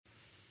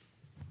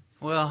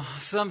Well,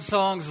 some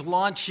songs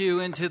launch you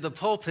into the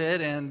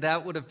pulpit, and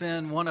that would have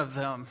been one of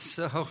them.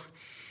 So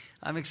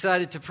I'm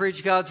excited to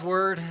preach God's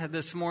Word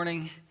this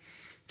morning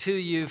to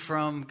you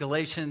from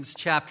Galatians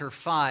chapter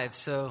 5.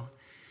 So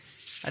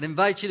I'd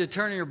invite you to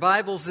turn your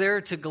Bibles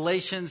there to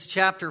Galatians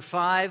chapter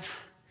 5.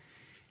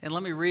 And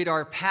let me read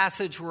our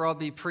passage where I'll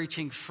be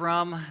preaching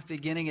from,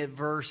 beginning at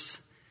verse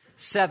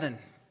 7.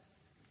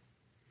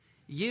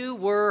 You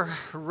were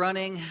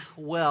running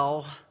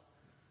well.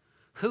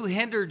 Who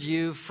hindered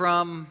you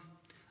from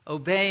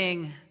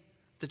obeying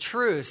the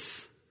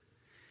truth?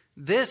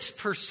 This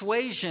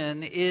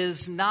persuasion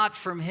is not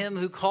from him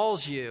who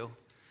calls you.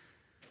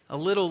 A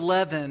little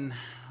leaven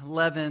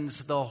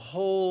leavens the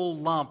whole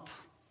lump.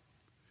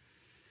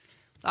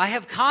 I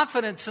have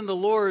confidence in the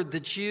Lord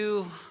that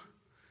you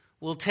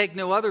will take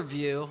no other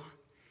view,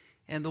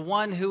 and the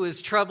one who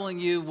is troubling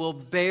you will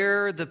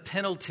bear the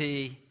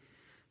penalty,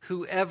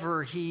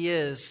 whoever he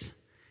is.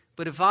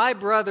 But if I,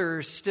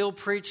 brothers, still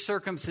preach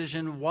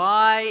circumcision,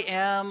 why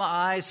am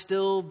I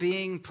still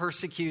being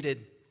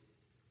persecuted?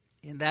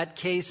 In that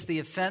case, the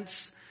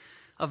offense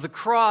of the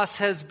cross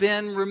has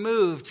been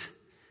removed.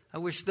 I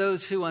wish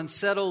those who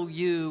unsettle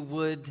you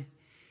would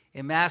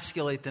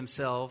emasculate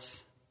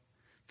themselves.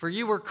 For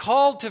you were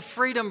called to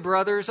freedom,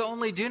 brothers,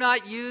 only do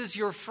not use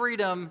your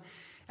freedom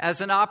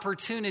as an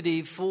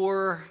opportunity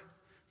for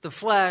the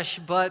flesh,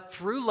 but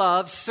through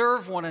love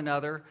serve one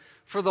another.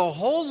 For the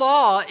whole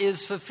law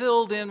is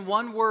fulfilled in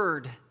one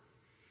word: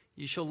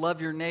 you shall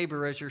love your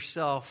neighbor as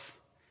yourself.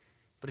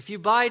 But if you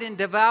bite and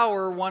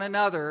devour one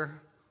another,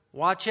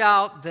 watch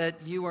out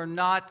that you are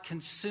not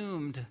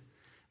consumed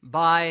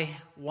by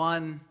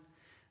one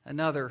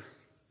another.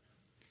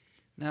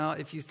 Now,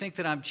 if you think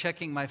that I'm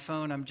checking my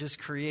phone, I'm just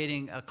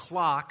creating a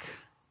clock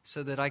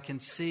so that I can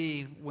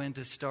see when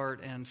to start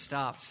and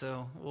stop.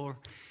 So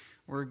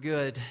we're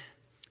good.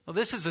 Well,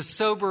 this is a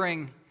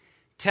sobering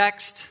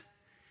text.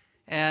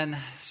 And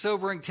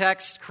sobering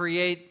texts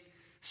create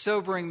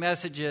sobering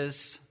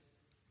messages.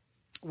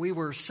 We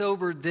were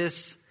sobered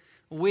this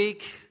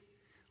week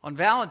on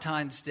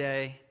Valentine's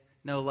Day,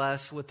 no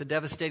less, with the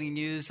devastating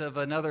news of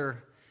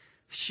another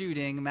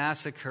shooting,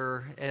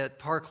 massacre at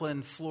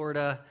Parkland,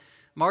 Florida,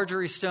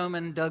 Marjory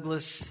Stoneman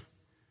Douglas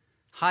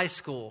High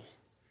School.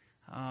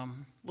 A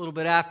little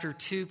bit after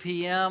 2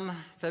 p.m.,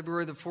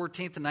 February the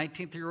 14th, a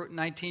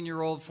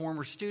 19-year-old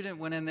former student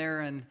went in there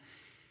and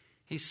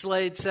he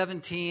slayed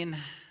 17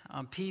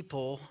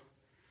 people,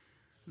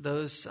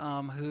 those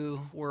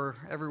who were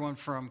everyone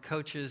from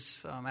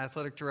coaches,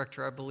 athletic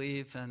director, I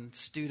believe, and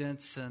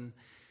students and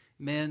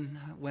men,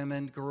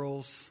 women,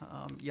 girls,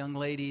 young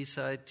ladies.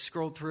 I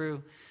scrolled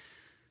through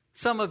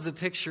some of the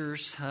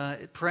pictures,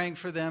 praying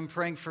for them,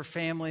 praying for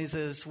families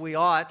as we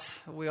ought.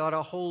 We ought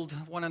to hold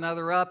one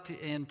another up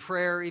in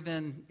prayer,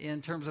 even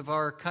in terms of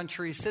our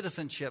country's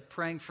citizenship,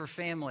 praying for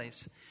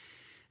families.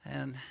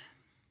 And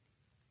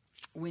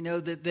we know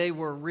that they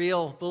were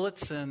real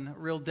bullets and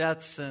real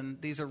deaths, and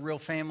these are real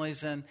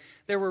families. And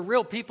there were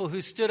real people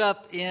who stood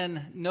up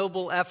in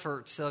noble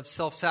efforts of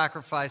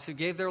self-sacrifice, who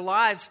gave their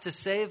lives to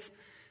save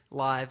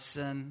lives.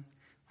 And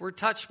we're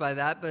touched by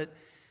that. But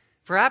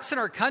perhaps in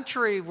our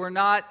country, we're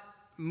not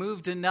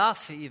moved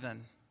enough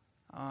even.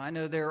 I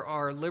know there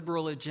are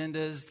liberal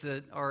agendas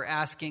that are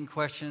asking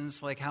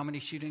questions like how many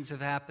shootings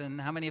have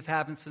happened, how many have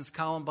happened since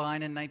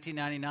Columbine in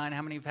 1999,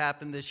 how many have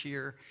happened this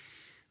year.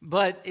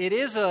 But it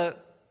is a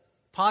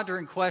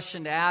pondering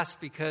question to ask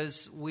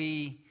because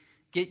we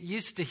get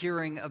used to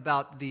hearing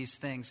about these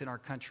things in our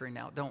country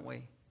now, don't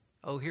we?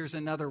 Oh, here's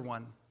another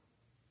one.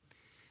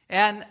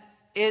 And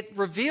it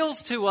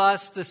reveals to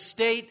us the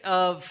state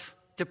of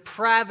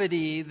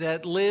depravity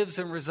that lives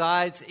and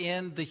resides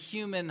in the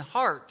human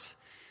heart.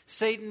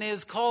 Satan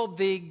is called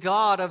the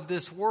god of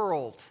this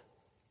world.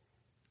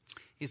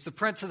 He's the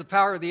prince of the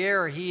power of the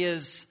air. He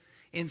is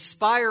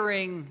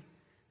inspiring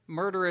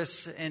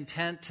murderous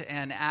intent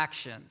and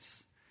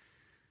actions.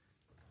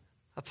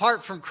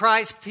 Apart from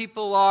Christ,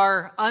 people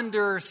are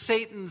under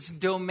Satan's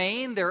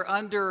domain. They're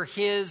under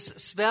his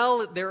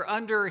spell. They're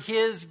under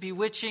his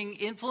bewitching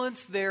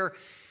influence. They're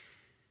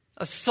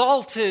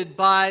assaulted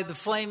by the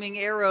flaming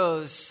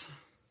arrows.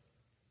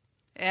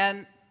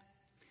 And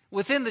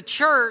within the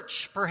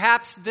church,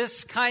 perhaps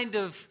this kind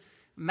of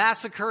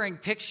massacring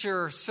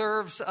picture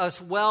serves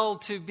us well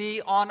to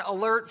be on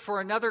alert for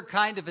another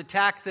kind of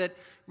attack that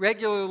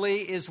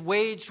regularly is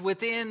waged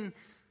within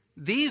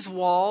these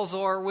walls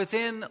or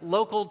within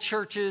local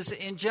churches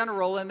in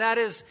general, and that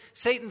is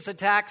Satan's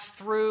attacks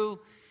through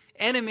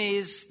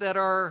enemies that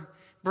are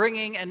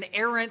bringing an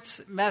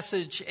errant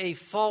message, a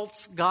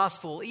false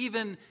gospel,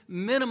 even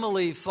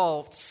minimally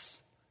false,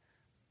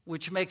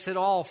 which makes it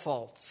all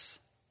false.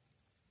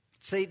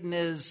 Satan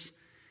is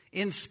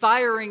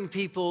inspiring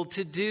people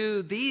to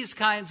do these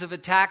kinds of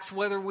attacks,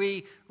 whether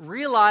we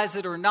realize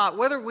it or not,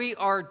 whether we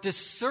are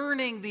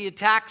discerning the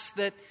attacks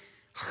that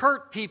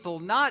hurt people,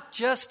 not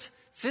just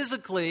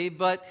physically,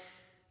 but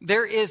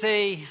there is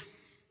a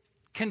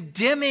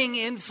condemning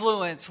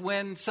influence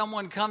when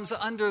someone comes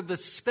under the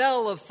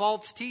spell of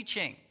false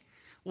teaching.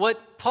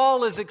 What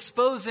Paul is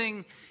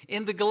exposing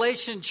in the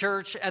Galatian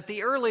church at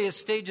the earliest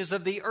stages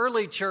of the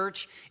early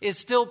church is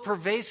still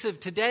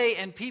pervasive today,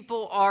 and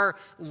people are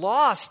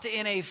lost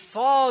in a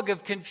fog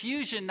of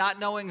confusion, not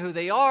knowing who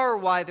they are,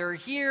 why they're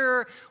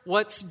here,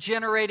 what's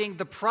generating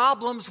the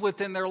problems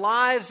within their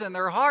lives and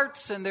their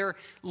hearts, and they're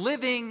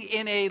living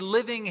in a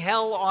living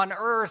hell on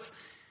earth,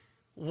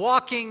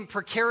 walking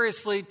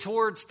precariously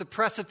towards the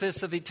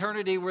precipice of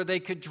eternity where they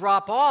could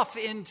drop off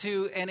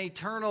into an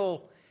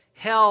eternal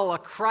hell, a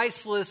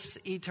Christless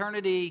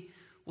eternity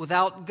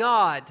without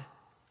God.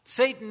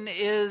 Satan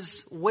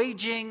is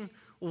waging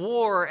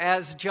war,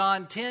 as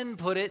John 10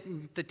 put it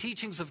in the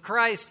teachings of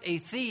Christ, a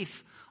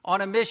thief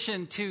on a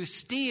mission to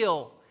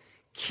steal,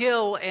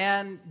 kill,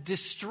 and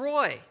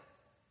destroy.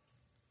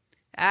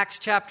 Acts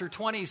chapter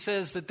 20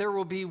 says that there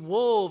will be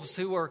wolves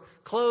who are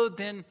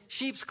clothed in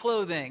sheep's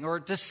clothing or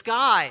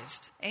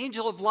disguised,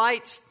 angel of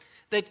lights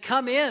that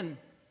come in,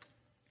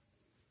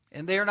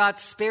 and they're not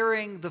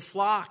sparing the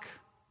flock.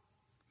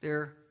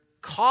 They're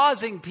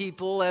causing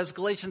people, as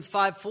Galatians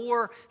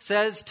 5:4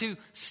 says, to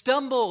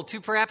stumble, to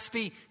perhaps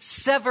be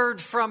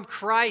severed from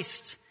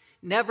Christ,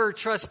 never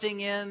trusting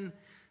in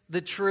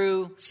the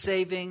true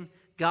saving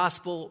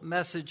gospel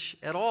message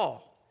at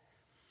all.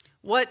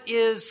 What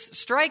is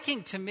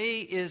striking to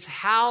me is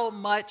how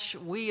much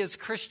we as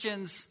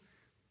Christians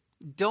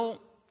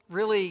don't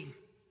really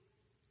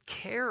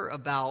care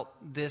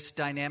about this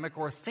dynamic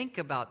or think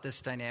about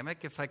this dynamic,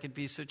 if I could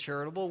be so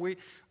charitable.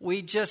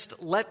 We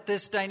just let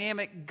this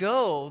dynamic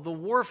go, the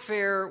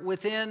warfare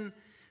within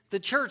the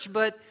church.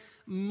 But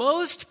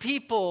most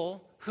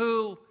people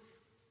who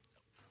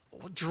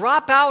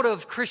drop out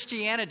of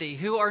Christianity,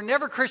 who are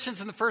never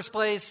Christians in the first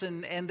place,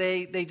 and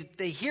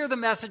they hear the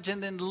message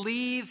and then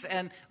leave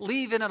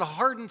in a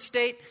hardened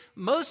state,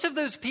 most of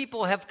those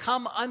people have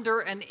come under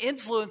an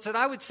influence, and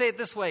I would say it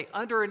this way,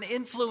 under an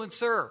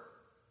influencer.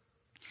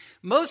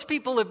 Most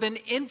people have been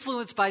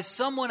influenced by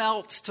someone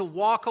else to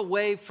walk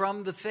away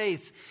from the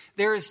faith.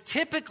 There is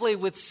typically,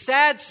 with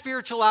sad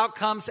spiritual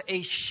outcomes,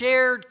 a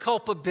shared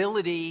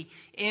culpability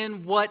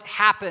in what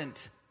happened.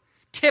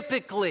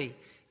 Typically,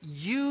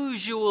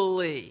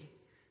 usually.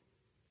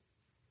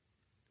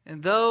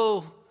 And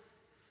though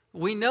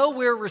we know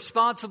we're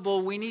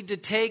responsible, we need to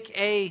take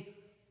a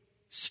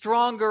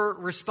stronger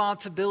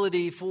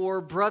responsibility for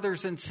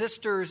brothers and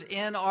sisters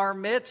in our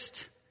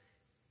midst.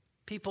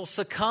 People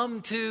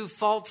succumb to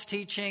false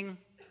teaching,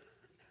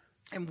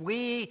 and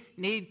we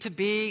need to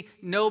be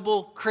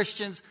noble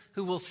Christians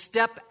who will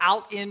step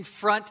out in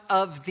front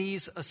of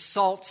these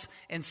assaults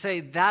and say,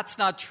 that's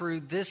not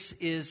true, this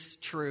is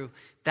true.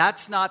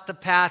 That's not the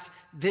path,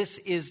 this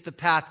is the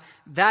path.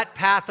 That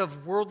path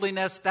of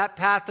worldliness, that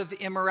path of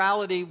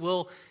immorality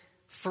will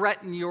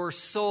threaten your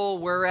soul,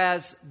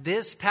 whereas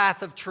this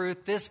path of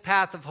truth, this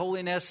path of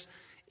holiness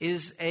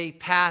is a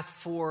path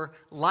for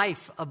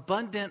life,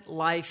 abundant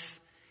life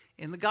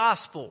in the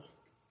gospel.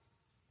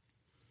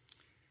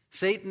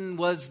 Satan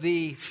was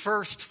the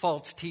first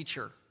false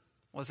teacher,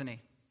 wasn't he?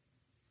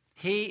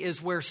 He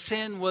is where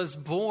sin was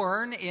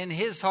born in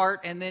his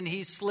heart, and then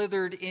he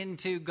slithered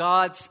into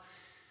God's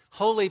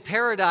holy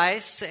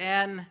paradise,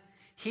 and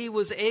he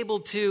was able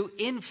to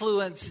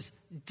influence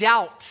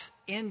doubt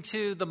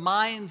into the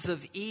minds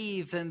of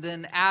Eve and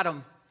then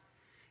Adam.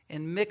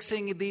 In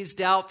mixing these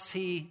doubts,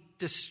 he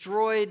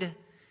destroyed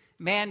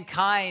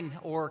mankind,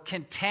 or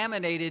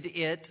contaminated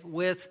it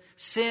with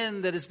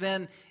sin that has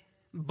been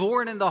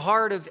born in the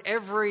heart of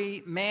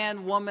every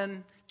man,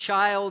 woman,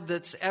 child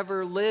that's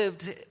ever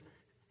lived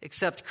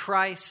except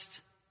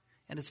Christ.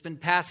 And it's been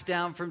passed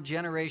down from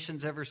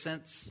generations ever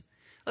since.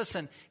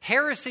 Listen,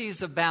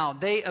 heresies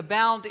abound. They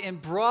abound in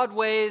broad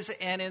ways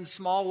and in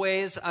small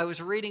ways. I was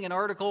reading an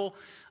article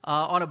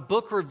on a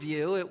book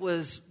review. It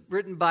was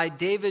written by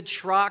David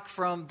Schrock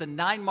from the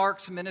Nine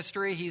Marks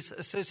Ministry. He's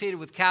associated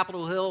with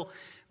Capitol Hill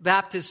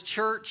Baptist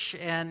Church,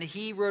 and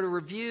he wrote a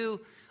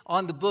review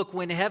on the book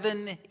When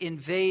Heaven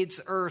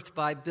Invades Earth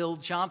by Bill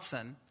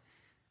Johnson.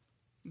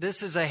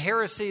 This is a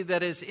heresy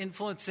that is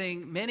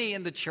influencing many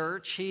in the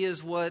church. He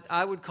is what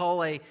I would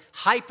call a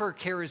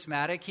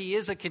hyper-charismatic. He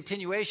is a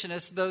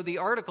continuationist, though the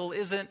article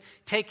isn't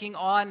taking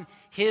on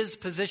his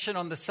position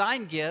on the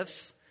sign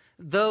gifts,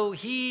 though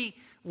he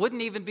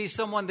wouldn't even be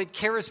someone that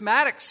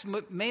charismatics,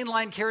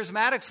 mainline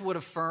charismatics would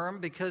affirm,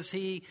 because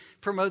he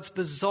promotes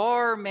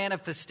bizarre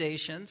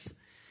manifestations.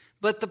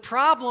 But the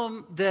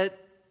problem that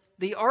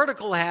the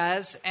article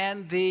has,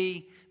 and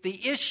the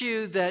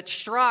issue that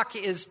Schrock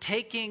is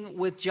taking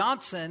with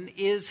Johnson,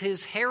 is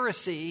his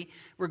heresy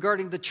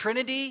regarding the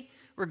Trinity,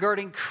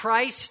 regarding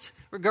Christ,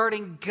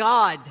 regarding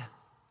God.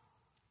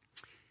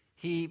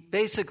 He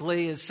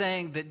basically is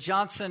saying that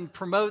Johnson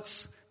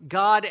promotes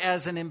God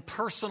as an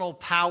impersonal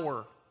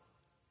power.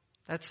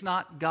 That's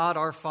not God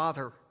our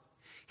Father.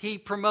 He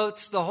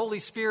promotes the Holy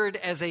Spirit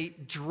as a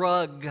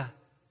drug,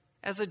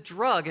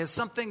 as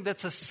something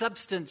that's a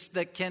substance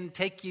that can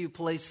take you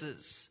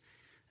places.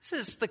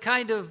 This is the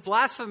kind of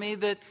blasphemy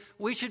that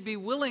we should be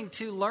willing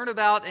to learn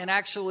about and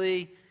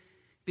actually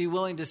be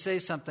willing to say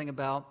something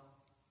about.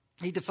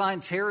 He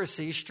defines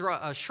heresy,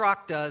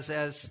 Schrock does,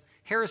 as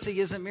heresy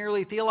isn't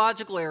merely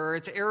theological error,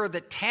 it's error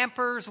that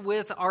tampers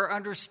with our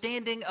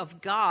understanding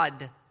of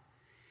God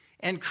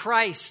and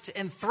Christ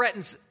and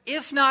threatens,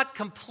 if not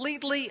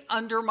completely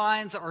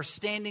undermines our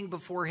standing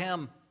before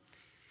Him.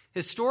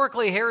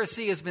 Historically,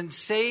 heresy has been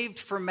saved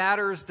from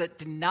matters that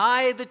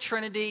deny the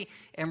Trinity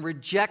and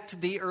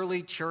reject the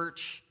early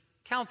church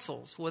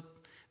councils, what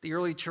the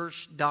early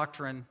church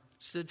doctrine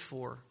stood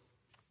for.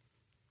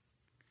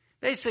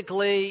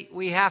 Basically,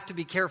 we have to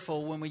be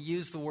careful when we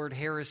use the word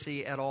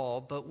heresy at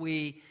all, but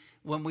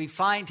when we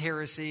find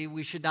heresy,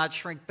 we should not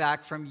shrink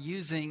back from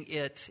using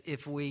it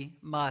if we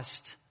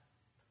must.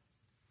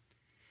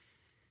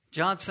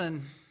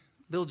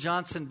 Bill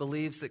Johnson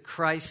believes that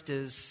Christ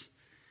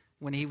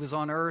when he was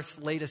on earth,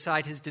 laid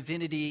aside his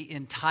divinity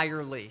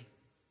entirely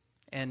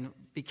and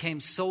became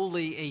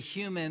solely a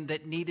human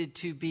that needed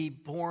to be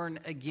born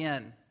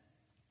again.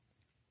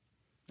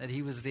 That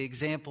he was the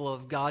example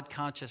of God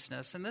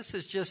consciousness. And this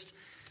is just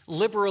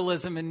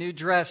liberalism in new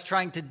dress,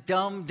 trying to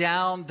dumb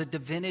down the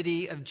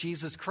divinity of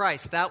Jesus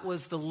Christ. That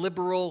was the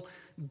liberal,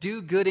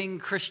 do-gooding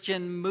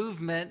Christian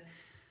movement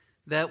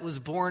that was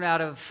born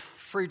out of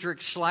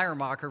Friedrich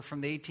Schleiermacher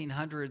from the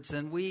 1800s,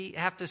 and we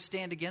have to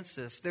stand against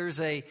this.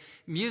 There's a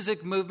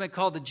music movement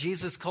called the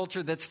Jesus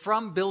Culture that's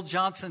from Bill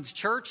Johnson's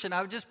church, and I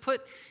would just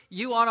put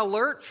you on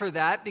alert for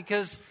that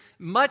because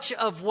much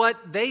of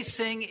what they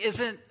sing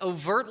isn't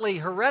overtly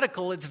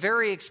heretical. It's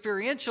very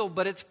experiential,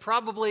 but it's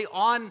probably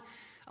on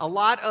a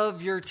lot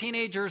of your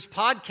teenagers'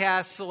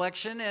 podcast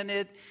selection, and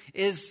it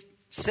is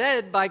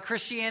said by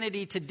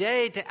Christianity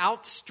Today to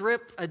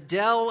outstrip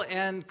Adele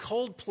and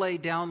Coldplay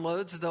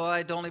downloads, though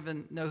I don't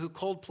even know who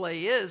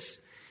Coldplay is.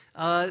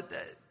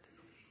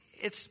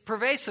 It's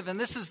pervasive, and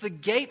this is the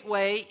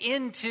gateway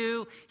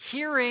into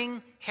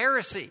hearing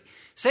heresy.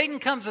 Satan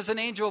comes as an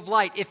angel of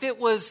light. If it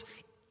was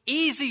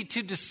easy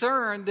to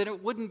discern, then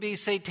it wouldn't be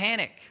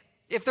satanic.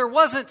 If there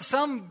wasn't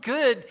some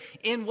good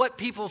in what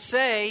people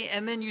say,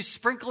 and then you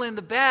sprinkle in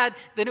the bad,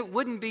 then it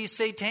wouldn't be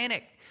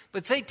satanic.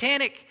 But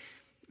satanic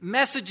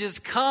messages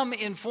come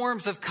in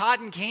forms of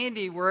cotton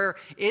candy where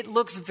it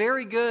looks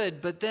very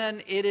good, but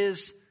then it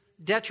is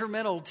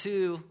detrimental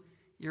to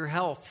your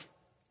health.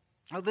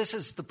 Well, this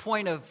is the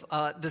point of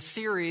the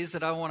series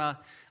that I want to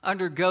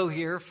undergo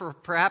here for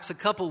perhaps a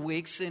couple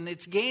weeks, and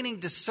it's gaining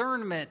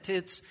discernment.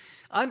 It's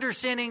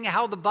understanding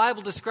how the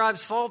Bible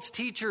describes false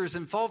teachers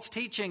and false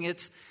teaching.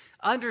 It's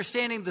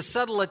understanding the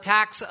subtle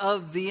attacks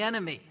of the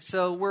enemy.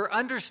 So we're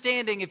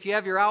understanding, if you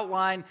have your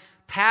outline,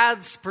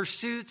 paths,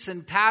 pursuits,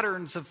 and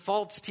patterns of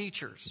false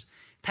teachers.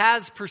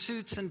 Paths,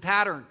 pursuits, and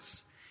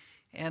patterns.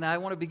 And I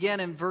want to begin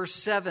in verse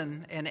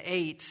 7 and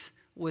 8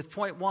 with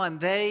point 1.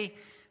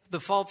 The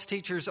false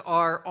teachers,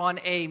 are on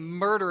a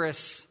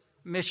murderous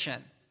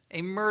mission.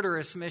 A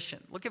murderous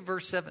mission. Look at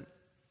verse 7.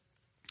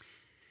 It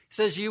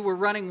says, "You were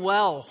running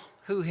well.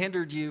 Who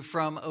hindered you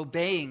from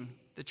obeying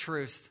the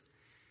truth?"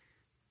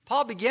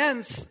 Paul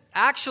begins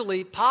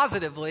actually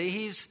positively.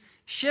 He's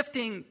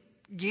shifting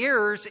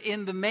gears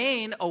in the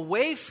main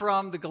away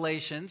from the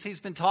Galatians. He's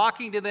been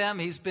talking to them.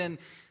 He's been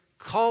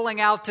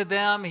calling out to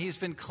them. He's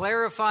been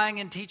clarifying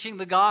and teaching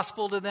the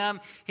gospel to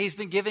them. He's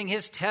been giving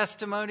his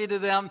testimony to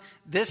them.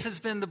 This has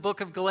been the book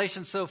of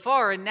Galatians so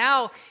far. And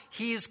now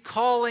he's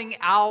calling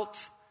out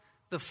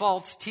the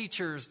false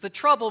teachers, the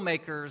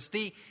troublemakers,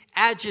 the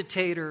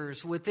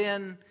agitators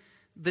within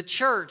the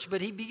church.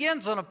 But he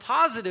begins on a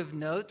positive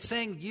note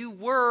saying, you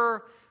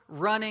were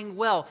running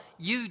well.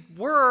 You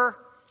were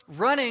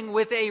running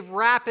with a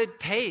rapid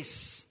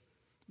pace.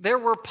 There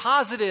were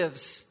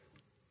positives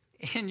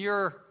in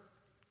your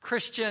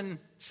Christian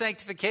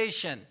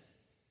sanctification.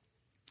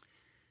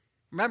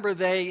 Remember,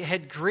 they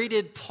had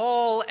greeted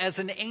Paul as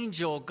an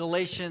angel,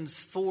 Galatians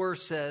 4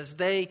 says.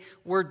 They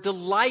were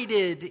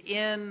delighted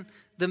in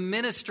the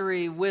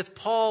ministry with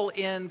Paul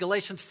in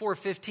Galatians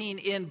 4:15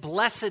 in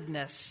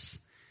blessedness.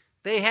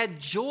 They had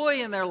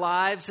joy in their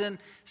lives, and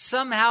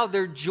somehow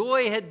their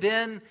joy had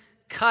been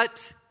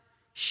cut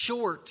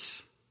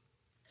short.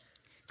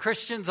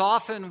 Christians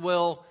often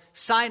will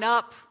sign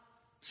up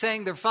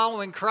saying they're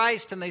following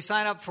Christ, and they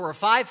sign up for a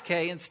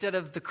 5K instead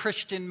of the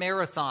Christian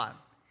marathon.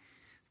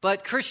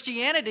 But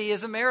Christianity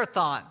is a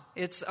marathon.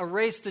 It's a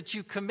race that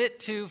you commit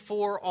to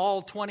for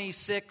all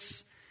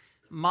 26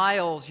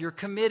 miles. You're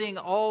committing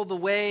all the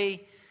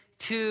way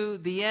to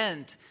the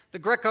end. The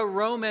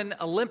Greco-Roman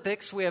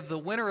Olympics, we have the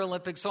Winter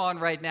Olympics on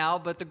right now,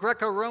 but the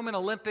Greco-Roman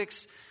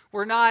Olympics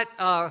were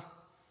not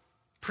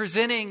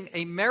presenting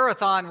a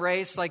marathon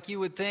race like you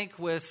would think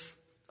with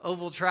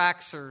oval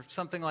tracks or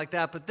something like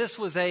that, but this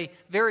was a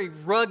very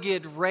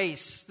rugged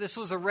race. This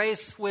was a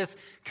race with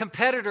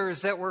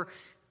competitors that were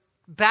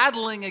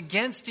battling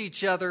against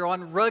each other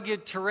on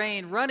rugged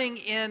terrain, running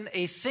in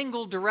a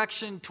single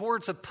direction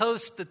towards a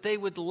post that they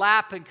would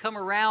lap and come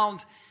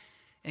around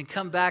and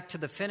come back to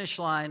the finish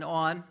line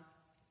on.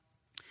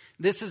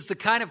 This is the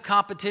kind of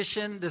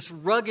competition, this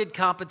rugged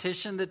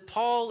competition that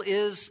Paul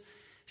is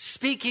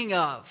speaking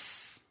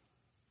of.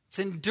 It's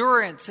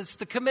endurance. It's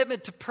the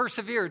commitment to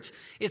perseverance.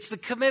 It's the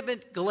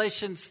commitment,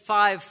 Galatians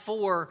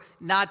 5:4,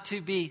 not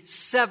to be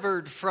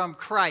severed from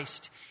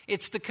Christ.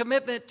 It's the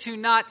commitment to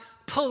not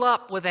pull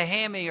up with a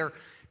hammy or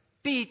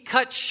be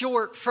cut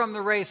short from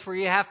the race where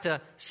you have to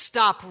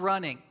stop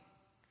running.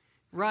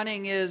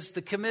 Running is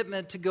the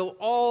commitment to go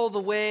all the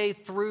way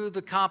through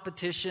the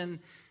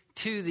competition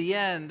to the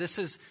end. This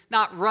is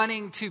not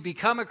running to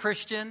become a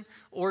Christian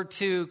or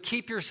to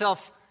keep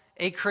yourself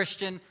a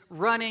Christian.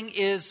 Running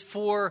is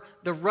for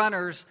the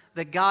runners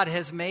that God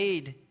has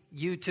made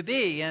you to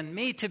be and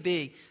me to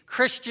be.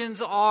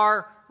 Christians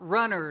are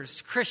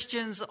runners.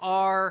 Christians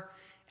are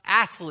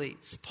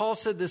athletes. Paul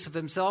said this of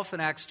himself in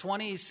Acts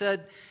 20. He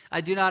said, I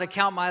do not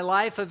account my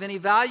life of any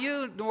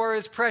value, nor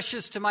as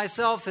precious to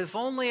myself, if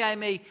only I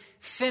may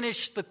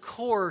finish the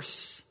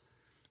course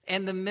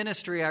and the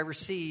ministry I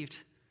received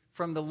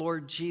from the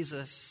Lord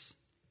Jesus.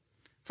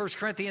 1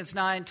 Corinthians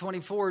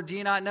 9:24, do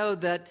you not know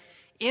that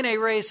in a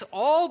race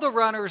all the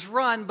runners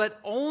run, but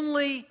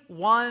only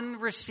one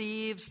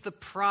receives the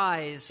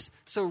prize?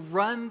 So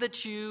run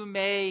that you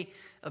may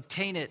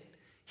obtain it.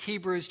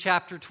 Hebrews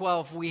chapter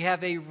 12, we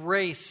have a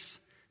race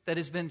that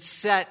has been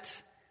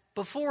set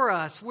before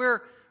us.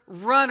 We're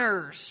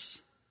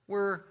runners.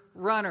 We're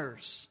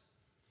runners.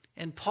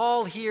 And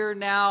Paul here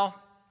now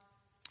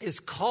is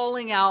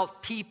calling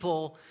out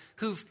people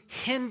who've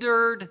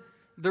hindered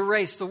the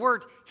race. The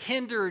word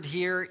hindered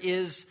here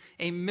is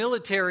a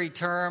military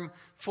term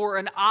for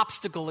an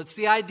obstacle. It's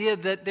the idea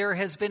that there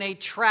has been a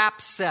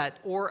trap set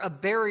or a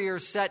barrier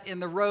set in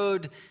the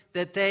road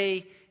that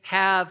they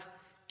have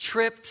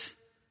tripped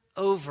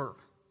over.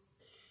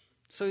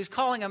 So he's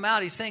calling them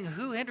out. He's saying,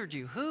 who hindered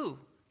you? Who?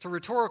 It's a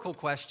rhetorical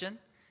question.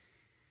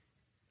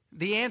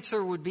 The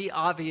answer would be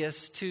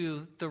obvious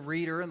to the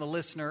reader and the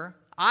listener.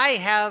 I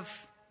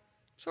have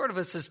sort of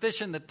a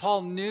suspicion that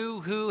Paul knew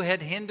who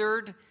had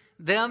hindered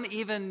them,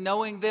 even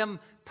knowing them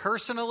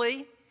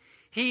personally.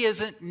 He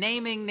isn't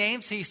naming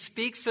names. He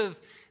speaks of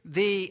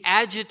the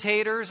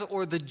agitators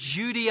or the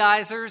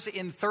Judaizers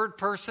in third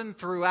person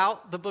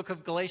throughout the book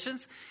of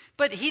Galatians.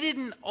 But he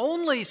didn't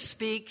only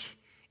speak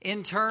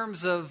in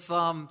terms of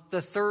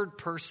the third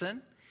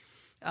person.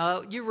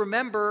 You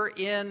remember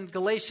in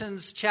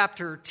Galatians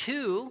chapter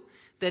 2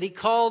 that he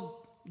called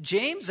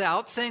James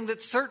out, saying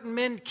that certain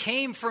men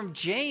came from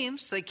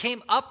James. They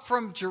came up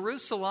from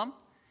Jerusalem.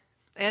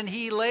 And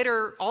he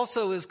later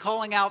also is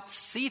calling out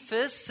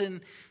Cephas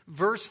in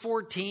verse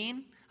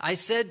 14. I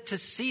said to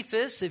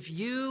Cephas, if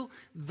you,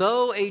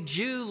 though a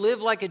Jew,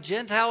 live like a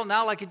Gentile,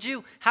 not like a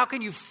Jew, how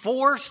can you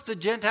force the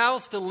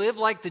Gentiles to live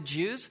like the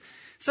Jews?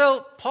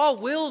 So Paul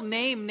will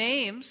name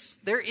names.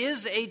 There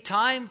is a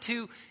time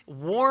to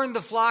warn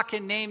the flock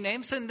and name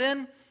names. And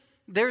then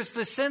there's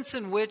the sense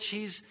in which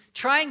he's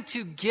trying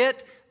to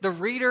get the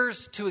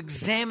readers to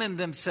examine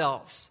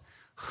themselves.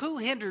 Who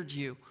hindered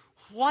you?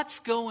 What's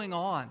going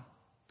on?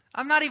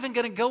 I'm not even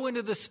going to go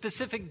into the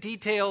specific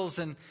details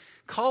and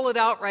call it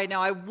out right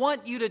now. I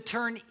want you to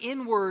turn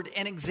inward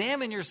and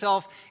examine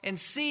yourself and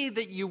see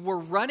that you were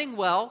running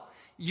well.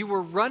 You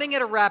were running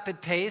at a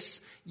rapid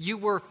pace. You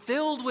were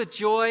filled with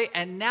joy,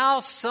 and now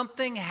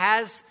something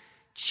has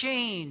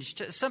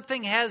changed.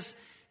 Something has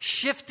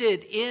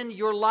shifted in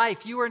your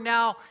life. You are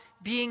now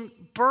being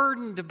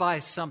burdened by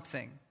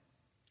something,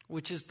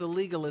 which is the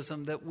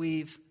legalism that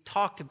we've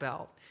talked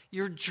about.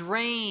 You're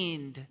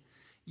drained.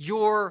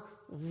 You're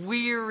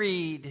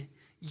wearied.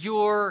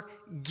 You're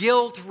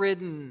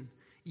guilt-ridden.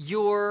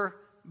 You're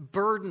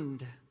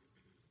burdened.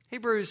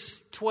 Hebrews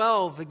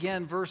 12,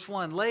 again, verse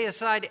 1. Lay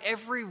aside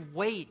every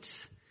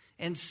weight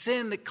and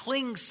sin that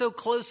clings so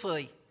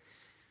closely.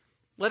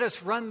 Let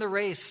us run the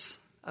race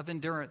of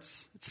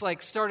endurance. It's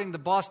like starting the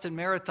Boston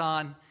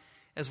Marathon,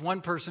 as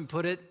one person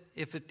put it,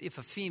 if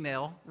a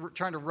female,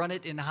 trying to run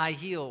it in high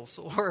heels,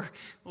 or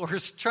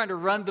trying to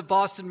run the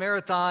Boston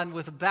Marathon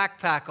with a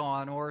backpack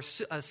on, or a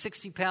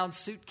 60-pound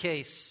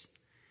suitcase.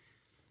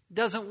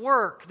 Doesn't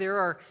work. There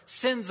are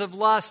sins of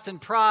lust and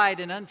pride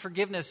and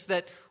unforgiveness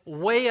that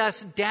weigh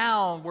us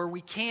down where we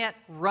can't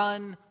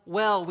run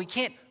well. We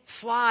can't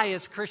fly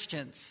as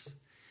Christians.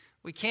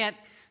 We can't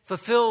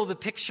fulfill the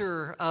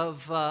picture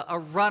of a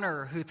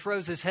runner who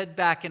throws his head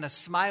back in a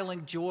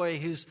smiling joy,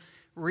 who's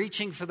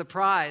reaching for the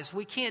prize.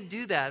 We can't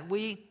do that.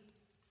 We,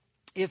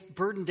 if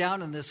burdened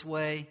down in this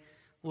way,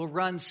 will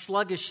run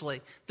sluggishly.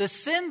 The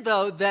sin,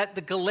 though, that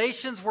the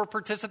Galatians were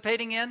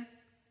participating in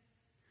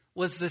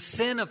was the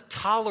sin of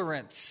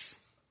tolerance.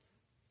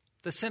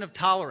 The sin of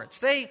tolerance.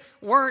 They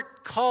weren't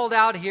called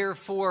out here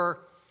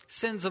for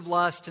sins of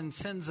lust and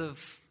sins of,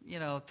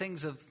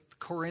 things of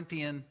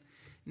Corinthian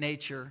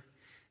nature.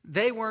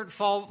 They weren't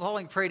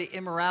falling prey to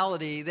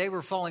immorality. They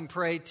were falling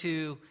prey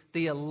to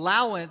the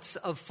allowance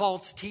of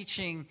false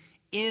teaching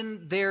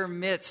in their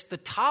midst, the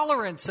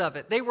tolerance of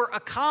it. They were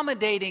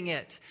accommodating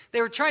it.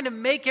 They were trying to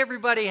make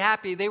everybody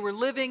happy. They were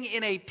living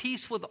in a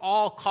peace with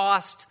all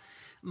cost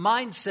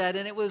mindset,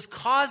 and it was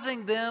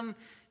causing them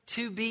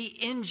to be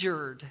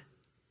injured.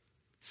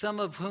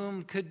 some of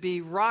whom could be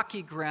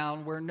rocky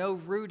ground where no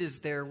root is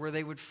there, where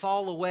they would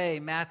fall away,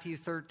 Matthew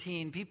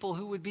 13. People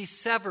who would be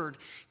severed,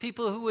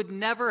 people who would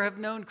never have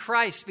known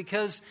Christ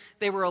because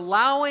they were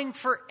allowing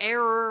for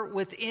error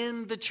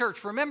within the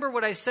church. Remember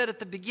what I said at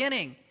the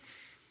beginning.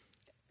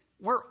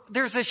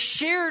 There's a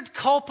shared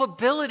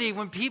culpability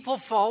when people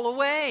fall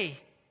away.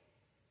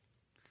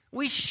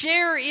 We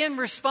share in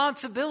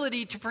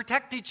responsibility to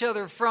protect each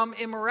other from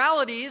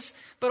immoralities,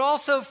 but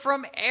also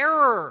from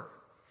error.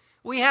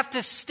 We have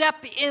to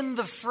step in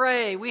the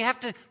fray. We have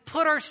to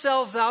put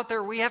ourselves out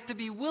there. We have to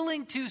be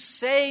willing to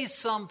say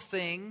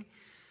something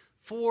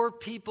for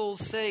people's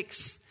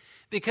sakes.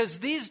 Because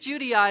these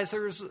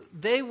Judaizers,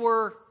 they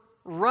were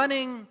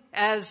running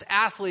as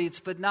athletes,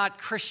 but not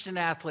Christian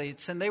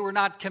athletes, and they were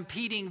not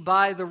competing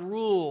by the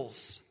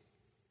rules.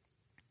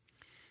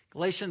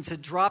 Galatians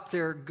had dropped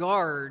their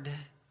guard.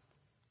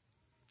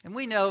 And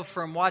we know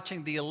from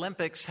watching the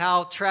Olympics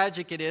how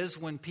tragic it is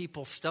when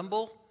people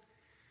stumble,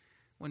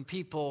 when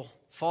people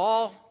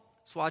fall. I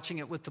was watching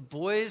it with the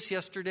boys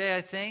yesterday,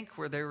 I think,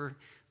 where the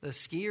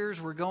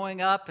skiers were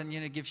going up, and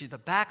it gives you the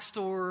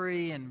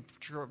backstory and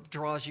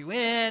draws you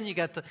in. You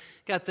got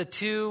the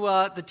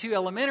two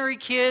elementary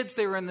kids.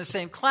 They were in the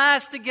same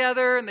class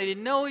together, and they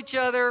didn't know each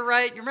other,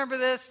 right? You remember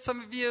this?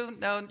 Some of you?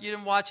 No, you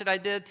didn't watch it. I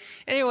did.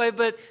 Anyway,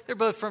 but they're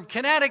both from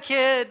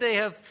Connecticut. They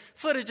have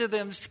footage of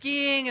them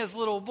skiing as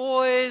little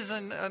boys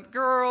and a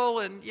girl,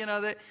 and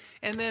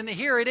and then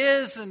here it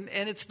is, and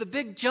it's the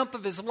big jump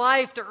of his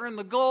life to earn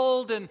the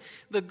gold, and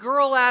the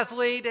girl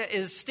athlete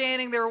is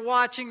standing there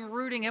watching,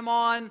 rooting him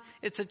on.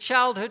 It's a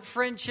childhood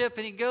friendship,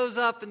 and he goes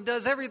up and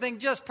does everything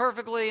just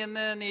perfectly, and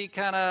then he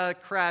kind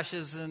of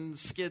crashes and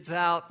skids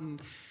out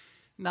and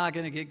not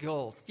going to get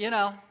gold.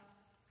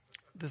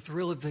 The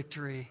thrill of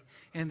victory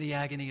and the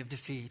agony of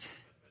defeat.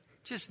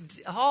 Just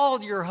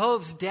all your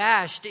hopes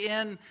dashed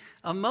in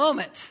a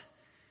moment.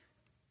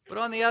 But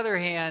on the other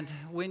hand,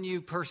 when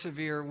you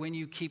persevere, when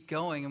you keep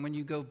going, and when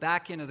you go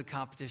back into the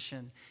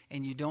competition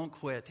and you don't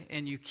quit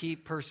and you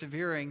keep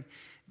persevering,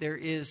 there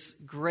is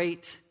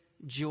great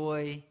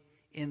joy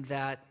in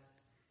that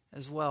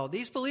as well.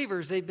 These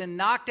believers, they've been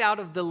knocked out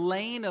of the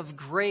lane of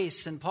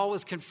grace, and Paul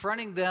was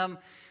confronting them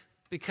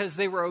because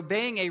they were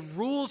obeying a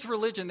rules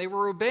religion. They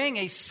were obeying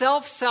a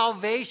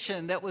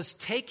self-salvation that was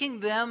taking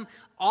them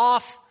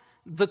off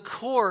the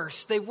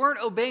course. They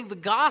weren't obeying the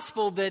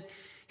gospel that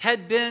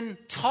had been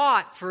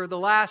taught for the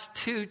last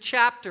 2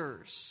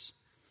 chapters.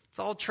 It's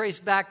all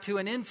traced back to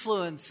an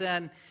influence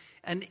and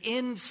an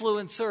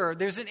influencer.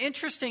 There's an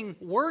interesting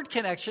word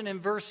connection in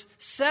verse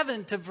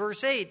 7 to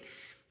verse 8.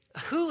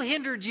 Who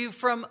hindered you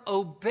from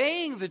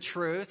obeying the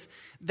truth?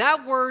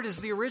 That word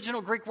is the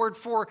original Greek word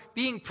for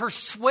being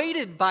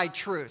persuaded by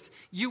truth.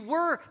 You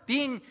were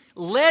being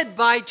led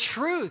by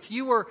truth.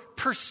 You were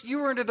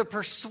under the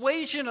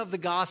persuasion of the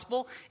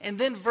gospel. And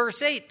then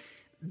verse 8,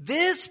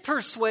 this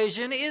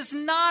persuasion is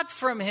not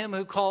from him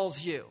who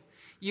calls you.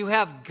 You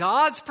have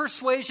God's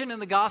persuasion in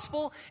the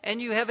gospel,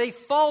 and you have a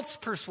false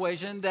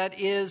persuasion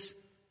that is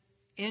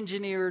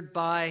engineered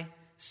by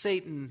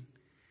Satan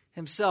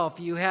himself.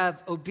 You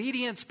have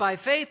obedience by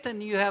faith,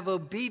 and you have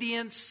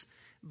obedience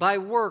by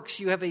works.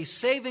 You have a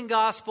saving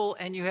gospel,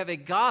 and you have a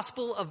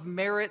gospel of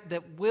merit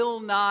that will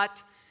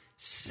not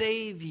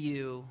save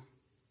you.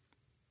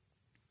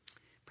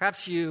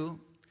 Perhaps you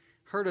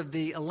heard of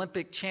the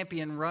Olympic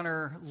champion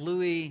runner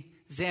Louis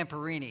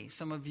Zamperini.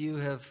 Some of you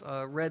have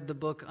read the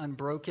book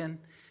Unbroken,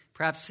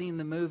 perhaps seen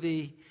the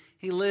movie.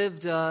 He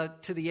lived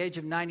to the age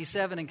of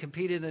 97 and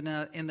competed in the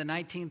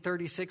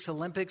 1936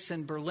 Olympics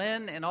in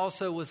Berlin, and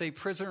also was a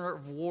prisoner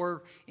of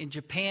war in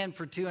Japan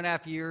for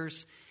 2.5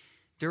 years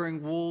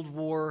during World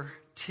War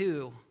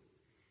II.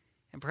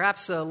 And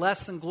perhaps a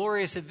less than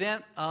glorious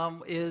event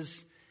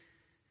is,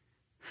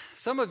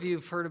 some of you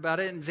have heard about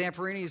it, in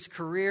Zamperini's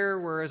career,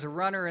 where as a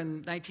runner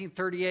in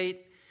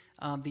 1938,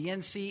 the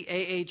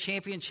NCAA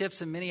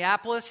championships in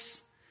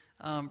Minneapolis.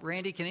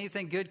 Randy, can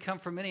anything good come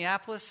from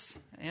Minneapolis?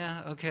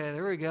 Yeah, okay,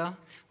 there we go.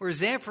 Where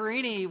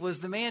Zamperini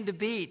was the man to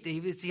beat.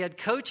 He had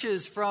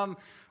coaches from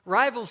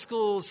rival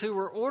schools who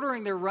were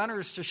ordering their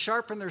runners to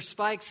sharpen their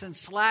spikes and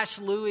slash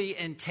Louis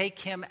and take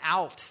him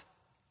out.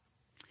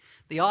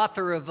 The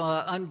author of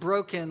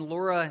Unbroken,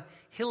 Laura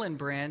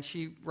Hillenbrand,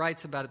 she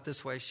writes about it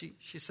this way. She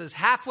says,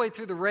 halfway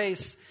through the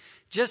race,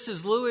 just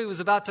as Louis was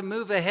about to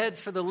move ahead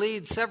for the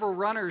lead, several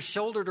runners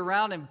shouldered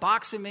around and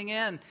boxed him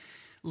in.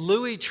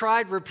 Louis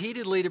tried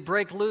repeatedly to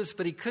break loose,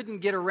 but he couldn't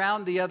get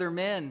around the other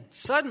men.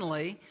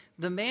 Suddenly,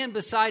 the man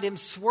beside him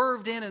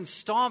swerved in and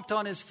stomped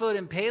on his foot,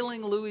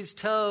 impaling Louis'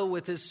 toe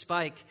with his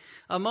spike.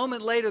 A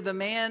moment later, the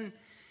man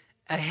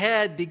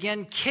ahead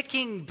began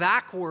kicking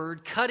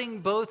backward,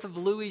 cutting both of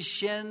Louis'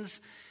 shins.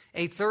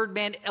 A third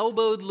man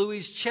elbowed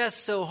Louis'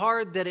 chest so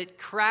hard that it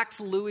cracked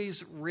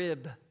Louis'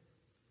 rib.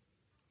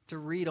 To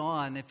read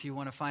on if you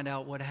want to find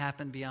out what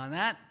happened beyond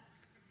that.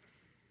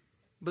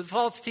 But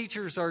false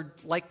teachers are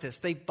like this.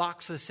 They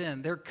box us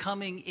in. They're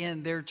coming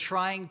in. They're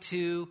trying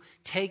to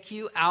take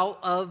you out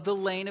of the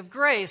lane of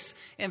grace.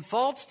 And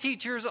false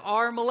teachers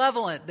are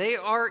malevolent. They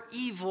are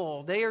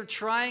evil. They are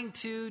trying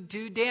to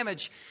do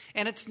damage.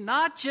 And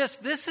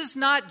this is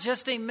not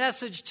just a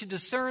message to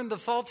discern the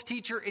false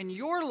teacher in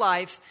your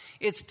life.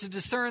 It's to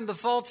discern the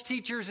false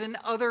teachers in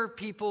other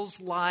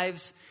people's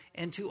lives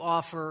and to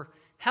offer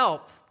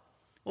help.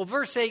 Well,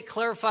 verse 8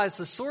 clarifies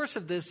the source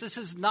of this. This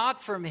is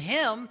not from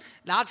him,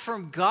 not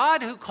from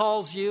God who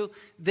calls you.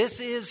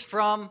 This is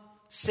from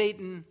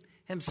Satan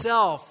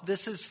himself.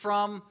 This is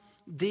from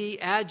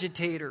the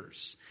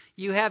agitators.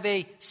 You have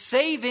a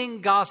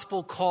saving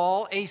gospel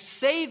call, a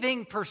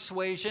saving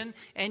persuasion,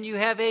 and you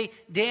have a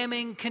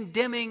damning,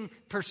 condemning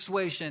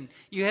persuasion.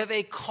 You have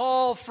a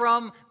call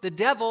from the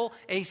devil,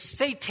 a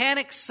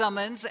satanic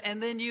summons,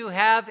 and then you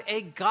have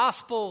a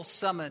gospel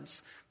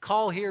summons.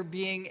 Call here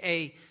being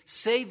a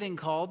saving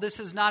call.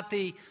 This is not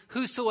the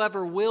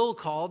whosoever will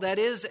call. That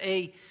is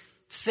a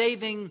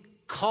saving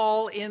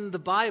call in the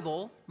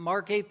Bible.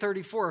 Mark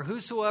 8:34,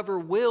 whosoever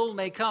will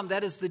may come.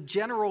 That is the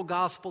general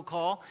gospel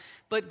call.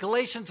 But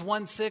Galatians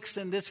 1:6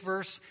 in this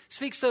verse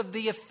speaks of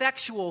the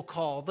effectual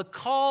call, the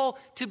call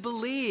to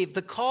believe,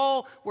 the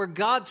call where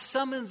God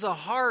summons a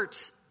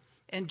heart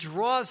and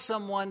draws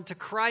someone to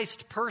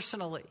Christ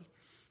personally.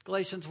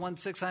 Galatians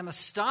 1:6, I'm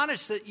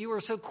astonished that you are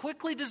so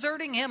quickly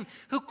deserting him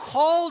who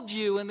called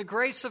you in the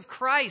grace of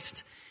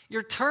Christ.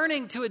 You're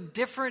turning to a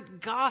different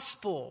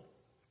gospel.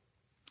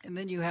 And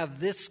then you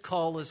have this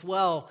call as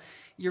well.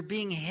 You're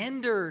being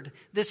hindered.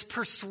 This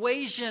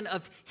persuasion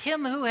of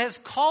him who has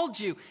called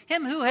you,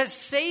 him who has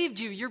saved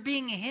you. You're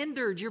being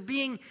hindered. You're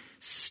being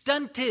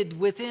stunted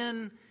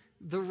within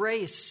the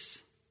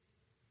race.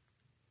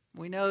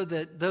 We know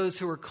that those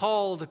who are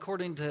called,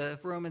 according to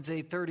Romans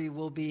 8:30,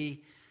 will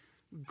be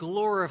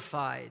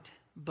glorified,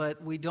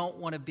 but we don't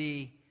want to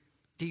be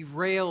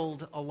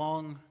derailed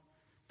along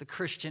the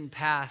Christian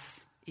path,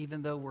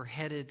 even though we're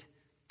headed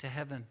to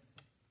heaven.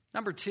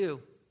 Number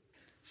 2.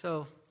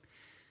 So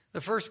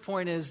the first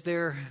point is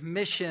their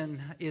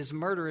mission is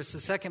murderous. The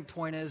second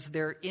point is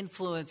their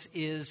influence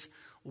is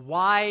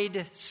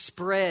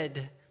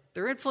widespread.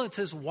 Their influence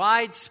is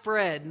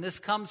widespread, and this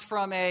comes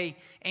from an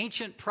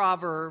ancient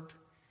proverb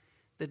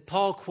that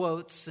Paul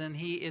quotes, and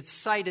it's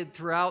cited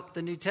throughout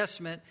the New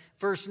Testament.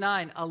 Verse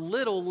 9, a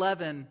little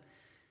leaven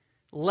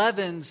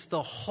leavens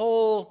the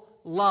whole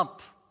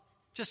lump.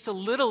 Just a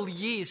little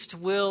yeast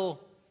will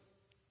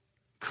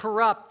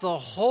corrupt the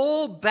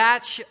whole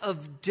batch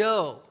of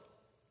dough.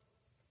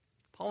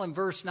 Paul in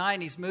verse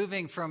 9, he's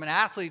moving from an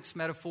athlete's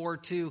metaphor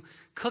to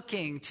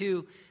cooking,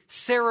 to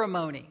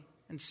ceremony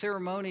and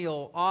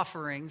ceremonial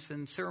offerings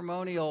and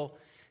ceremonial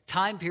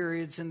time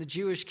periods in the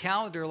Jewish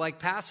calendar like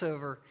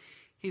Passover.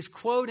 He's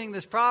quoting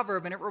this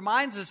proverb, and it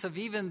reminds us of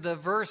even the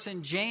verse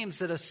in James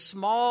that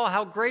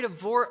how great a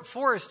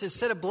forest is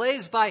set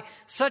ablaze by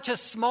such a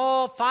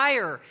small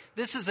fire.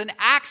 This is an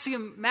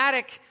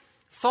axiomatic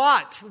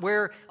thought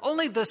where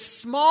only the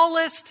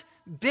smallest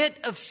bit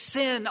of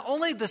sin,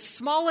 only the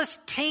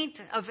smallest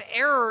taint of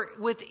error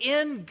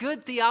within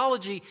good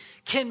theology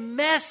can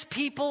mess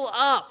people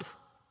up.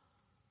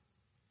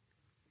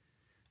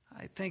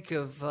 I think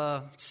of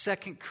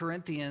 2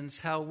 Corinthians,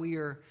 how we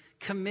are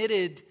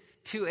committed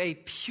to a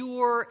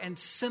pure and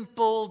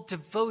simple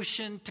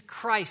devotion to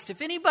Christ.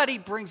 If anybody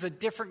brings a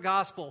different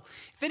gospel,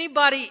 if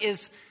anybody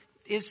is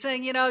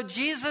saying,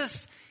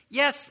 Jesus,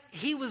 yes,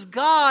 he was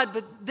God,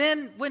 but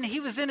then when he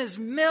was in his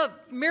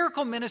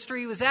miracle ministry,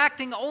 he was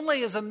acting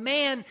only as a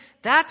man.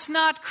 That's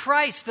not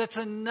Christ. That's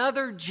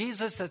another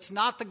Jesus. That's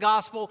not the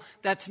gospel.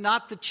 That's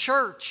not the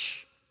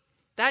church.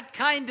 That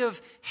kind of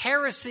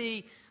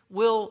heresy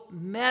will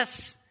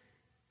mess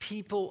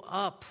people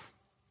up.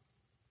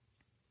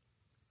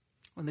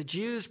 When the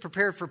Jews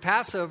prepared for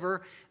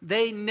Passover,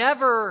 they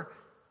never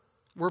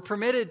were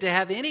permitted to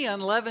have any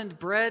unleavened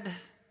bread,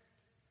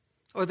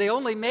 or they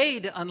only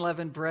made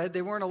unleavened bread.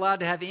 They weren't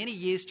allowed to have any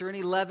yeast or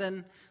any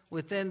leaven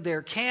within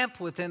their camp,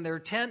 within their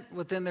tent,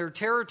 within their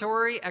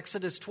territory.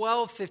 Exodus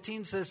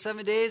 12:15 says,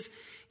 7 days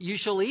you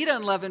shall eat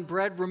unleavened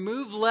bread.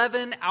 Remove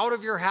leaven out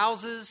of your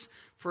houses.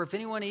 For if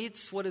anyone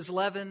eats what is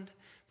leavened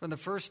from the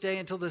first day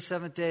until the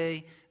seventh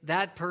day,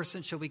 that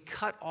person shall be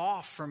cut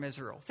off from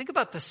Israel. Think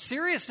about the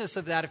seriousness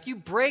of that. If you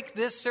break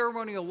this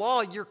ceremonial law,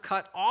 you're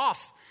cut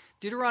off.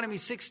 Deuteronomy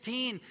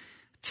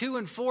 16:2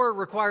 and 4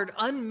 required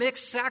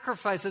unmixed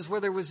sacrifices where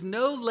there was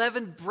no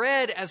leavened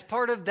bread as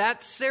part of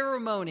that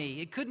ceremony.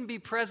 It couldn't be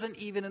present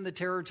even in the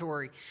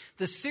territory.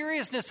 The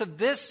seriousness of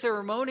this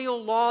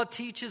ceremonial law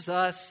teaches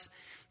us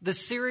the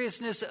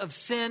seriousness of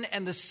sin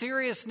and the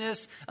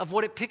seriousness of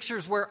what it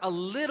pictures, where a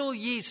little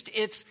yeast,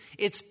 it's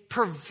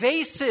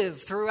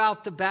pervasive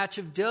throughout the batch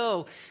of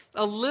dough.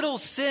 A little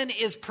sin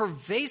is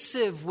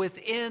pervasive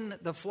within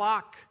the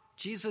flock.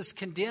 Jesus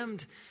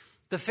condemned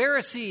the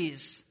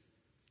Pharisees.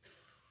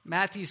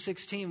 Matthew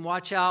 16,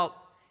 watch out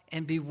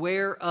and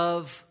beware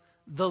of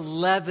the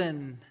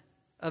leaven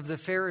of the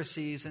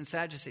Pharisees and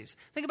Sadducees.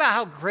 Think about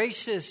how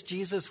gracious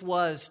Jesus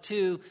was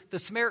to the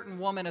Samaritan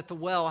woman at the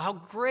well, how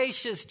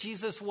gracious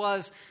Jesus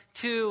was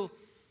to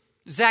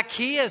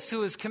Zacchaeus, who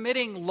was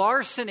committing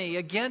larceny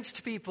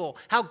against people,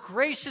 how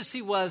gracious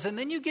he was. And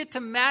then you get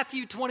to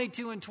Matthew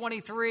 22 and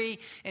 23,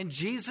 and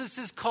Jesus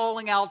is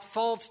calling out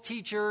false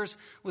teachers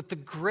with the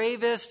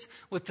gravest,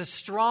 with the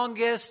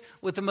strongest,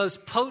 with the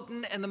most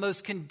potent and the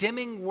most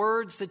condemning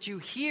words that you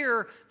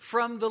hear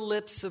from the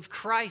lips of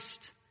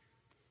Christ.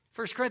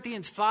 1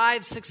 Corinthians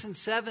 5, 6, and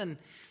 7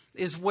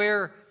 is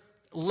where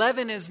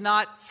leaven is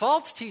not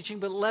false teaching,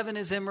 but leaven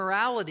is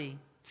immorality.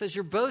 It says,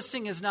 your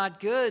boasting is not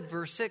good.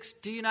 Verse 6,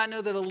 do you not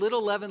know that a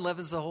little leaven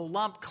leavens the whole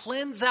lump?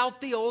 Cleanse out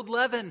the old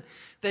leaven,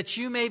 that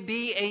you may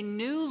be a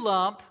new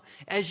lump,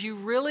 as you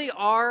really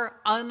are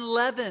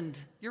unleavened.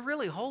 You're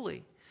really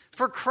holy.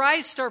 For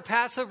Christ, our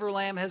Passover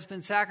lamb, has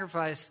been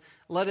sacrificed.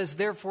 Let us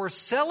therefore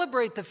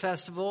celebrate the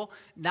festival,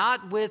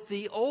 not with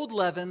the old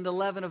leaven, the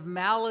leaven of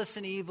malice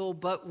and evil,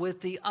 but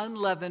with the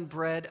unleavened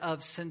bread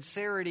of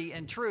sincerity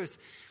and truth.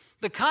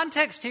 The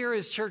context here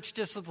is church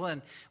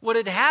discipline. What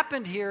had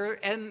happened here,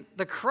 and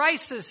the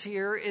crisis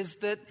here, is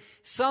that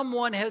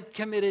someone had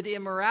committed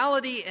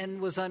immorality and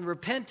was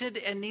unrepentant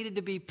and needed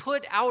to be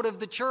put out of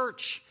the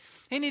church.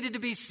 He needed to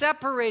be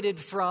separated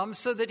from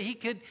so that he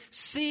could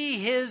see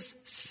his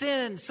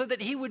sin, so that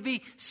he would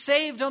be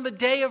saved on the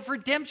day of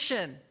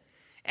redemption.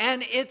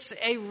 And it's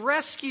a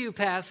rescue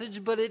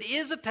passage, but it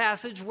is a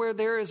passage where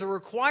there is a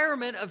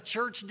requirement of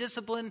church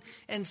discipline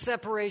and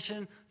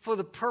separation for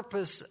the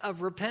purpose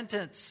of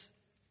repentance.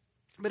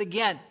 But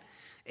again,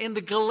 in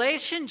the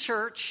Galatian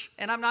church,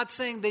 and I'm not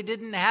saying they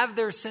didn't have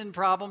their sin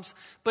problems,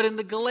 but in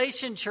the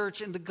Galatian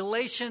church, in the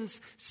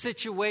Galatians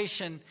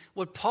situation,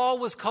 what Paul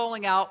was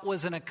calling out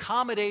was an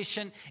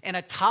accommodation and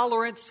a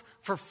tolerance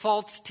for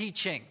false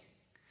teaching.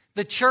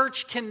 The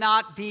church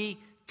cannot be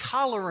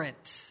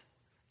tolerant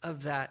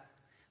of that.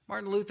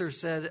 Martin Luther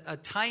said, a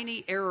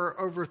tiny error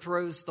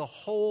overthrows the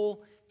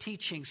whole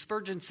teaching.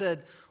 Spurgeon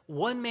said,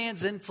 one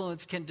man's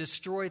influence can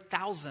destroy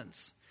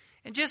thousands.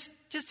 And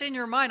just in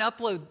your mind,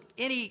 upload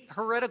any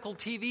heretical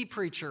TV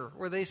preacher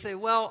where they say,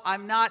 well,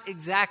 I'm not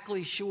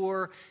exactly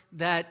sure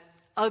that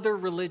other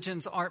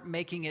religions aren't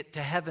making it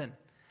to heaven.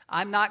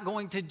 I'm not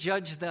going to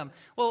judge them.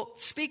 Well,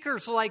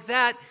 speakers like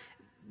that,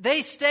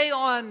 they stay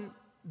on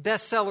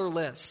bestseller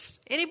lists.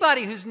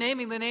 Anybody who's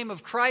naming the name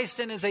of Christ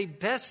and is a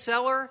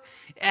bestseller,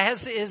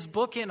 has his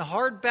book in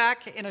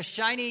hardback in a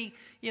shiny,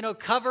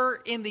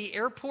 cover in the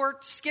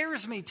airport,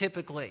 scares me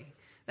typically.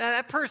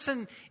 That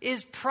person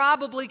is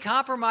probably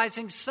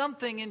compromising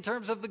something in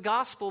terms of the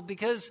gospel,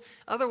 because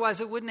otherwise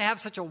it wouldn't have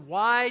such a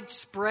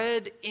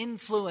widespread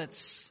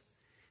influence.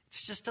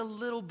 It's just a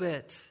little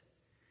bit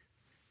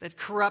that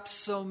corrupts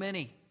so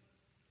many.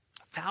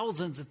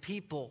 Thousands of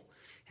people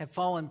have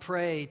fallen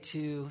prey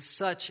to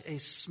such a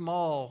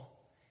small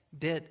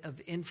bit of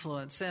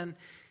influence. And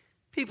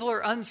people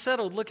are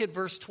unsettled. Look at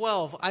verse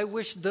 12. I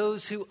wish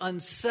those who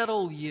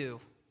unsettle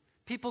you.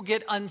 People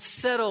get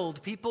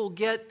unsettled. People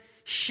get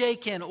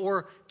shaken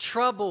or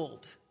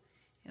troubled.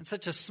 And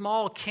such a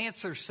small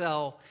cancer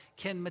cell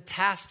can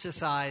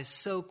metastasize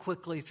so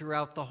quickly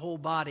throughout the whole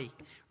body.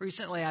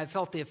 Recently, I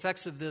felt the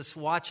effects of this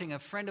watching a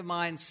friend of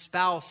mine's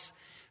spouse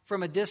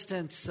from a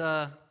distance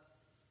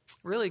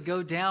really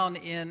go down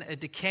in a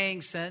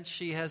decaying sense.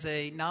 She has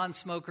a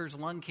non-smoker's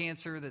lung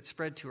cancer that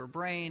spread to her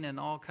brain and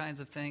all kinds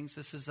of things.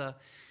 This is a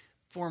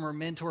former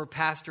mentor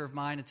pastor of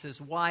mine. It's his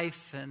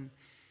wife, and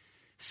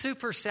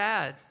super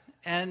sad.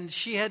 And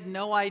she had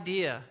no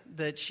idea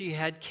that she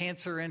had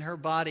cancer in her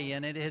body,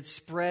 and it had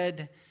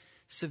spread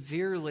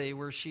severely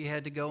where she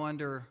had to go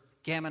under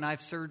gamma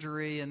knife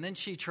surgery. And then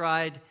she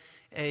tried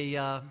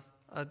a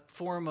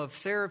form of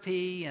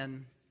therapy,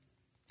 and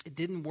it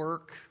didn't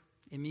work,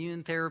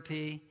 immune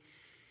therapy.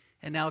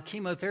 And now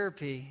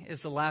chemotherapy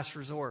is the last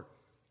resort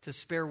to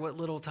spare what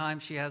little time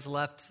she has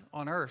left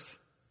on earth.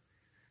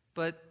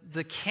 But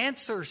the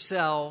cancer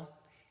cell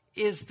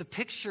is the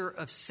picture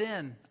of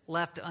sin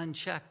left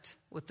unchecked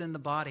within the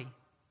body.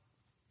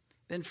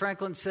 Ben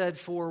Franklin said,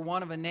 for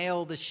one of a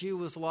nail, the shoe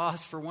was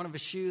lost. For one of a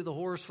shoe, the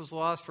horse was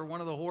lost. For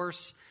one of the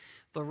horse,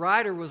 the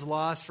rider was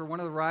lost. For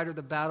one of the rider,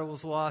 the battle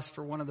was lost.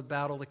 For one of the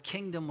battle, the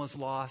kingdom was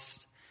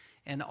lost.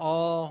 And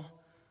all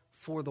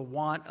for the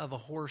want of a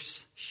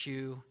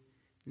horseshoe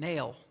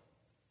nail.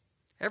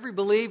 Every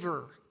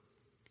believer,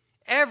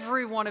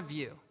 every one of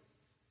you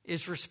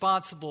is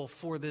responsible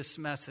for this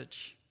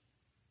message.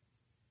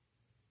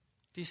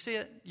 Do you see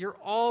it? You're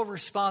all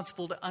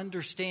responsible to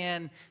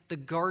understand the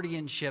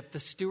guardianship, the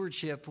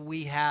stewardship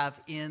we have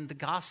in the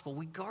gospel.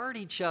 We guard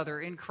each other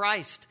in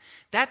Christ.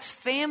 That's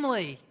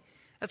family.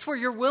 That's where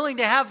you're willing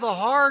to have the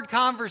hard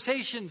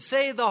conversation,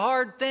 say the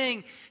hard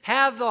thing,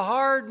 have the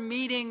hard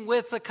meeting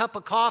with a cup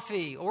of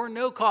coffee or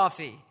no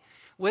coffee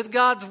with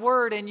God's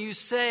word, and you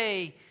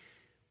say,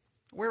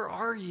 where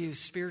are you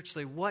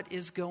spiritually? What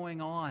is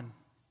going on?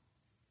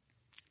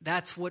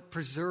 That's what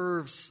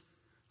preserves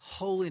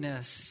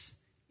holiness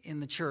in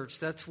the church.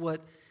 That's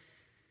what,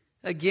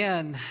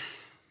 again,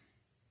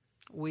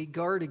 we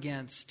guard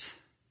against.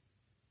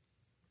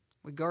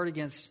 We guard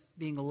against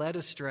being led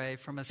astray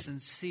from a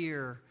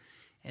sincere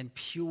and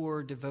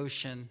pure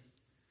devotion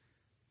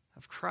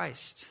of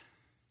Christ.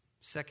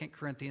 2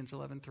 Corinthians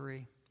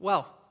 11:3.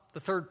 Well, the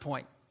third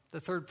point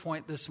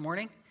this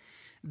morning.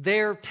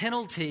 Their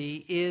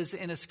penalty is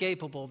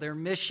inescapable. Their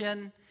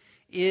mission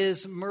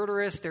is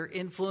murderous. Their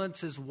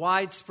influence is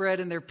widespread,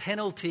 and their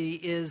penalty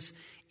is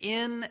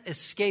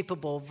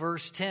inescapable.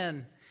 Verse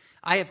 10,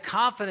 I have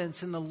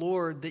confidence in the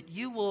Lord that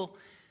you will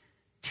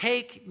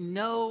take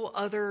no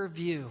other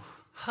view.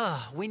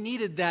 We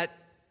needed that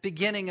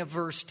beginning of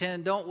verse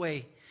 10, don't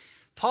we?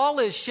 Paul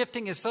is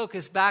shifting his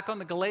focus back on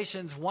the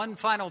Galatians one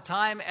final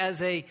time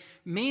as a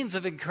means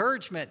of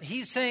encouragement.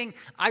 He's saying,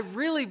 I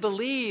really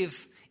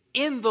believe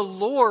in the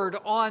Lord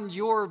on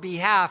your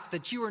behalf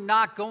that you are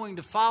not going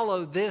to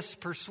follow this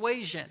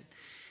persuasion.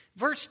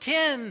 Verse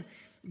 10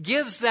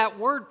 gives that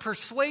word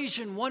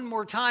persuasion one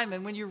more time.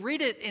 And when you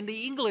read it in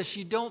the English,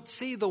 you don't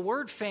see the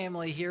word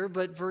family here,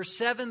 but verse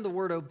 7, the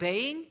word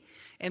obeying.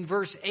 In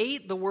verse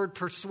 8, the word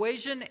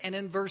persuasion. And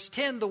in verse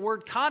 10, the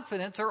word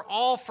confidence are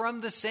all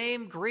from the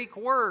same Greek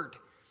word.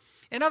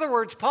 In other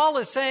words, Paul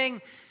is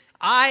saying,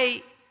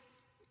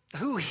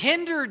 who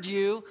hindered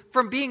you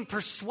from being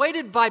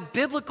persuaded by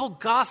biblical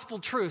gospel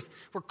truth.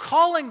 We're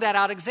calling that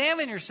out.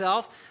 Examine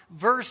yourself.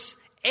 Verse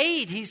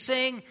 8, he's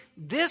saying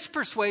this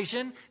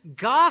persuasion,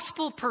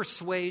 gospel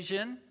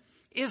persuasion,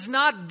 is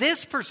not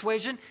this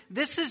persuasion.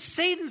 This is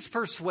Satan's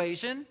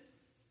persuasion.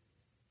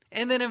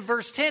 And then in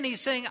verse 10,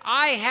 he's saying,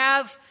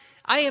 I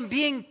am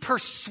being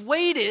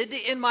persuaded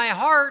in my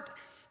heart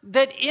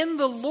that in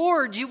the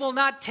Lord you will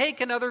not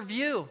take another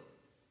view.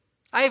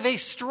 I have a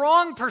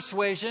strong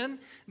persuasion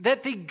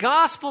that the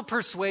gospel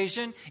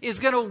persuasion is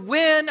going to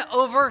win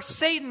over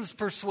Satan's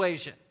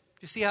persuasion.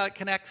 You see how it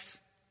connects?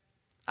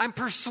 I'm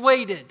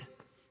persuaded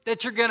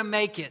that you're going to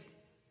make it.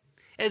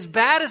 As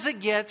bad as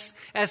it gets,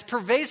 as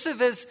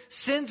pervasive as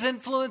sin's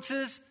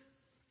influences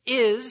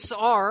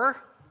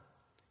are,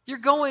 you're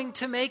going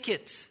to make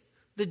it.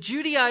 The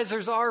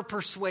Judaizers are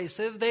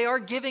persuasive. They are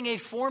giving a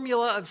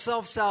formula of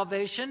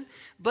self-salvation.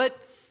 But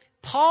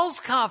Paul's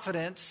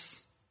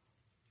confidence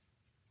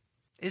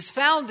is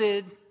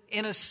founded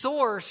in a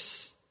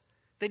source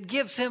that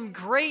gives him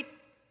great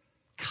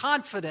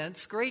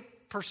confidence,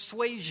 great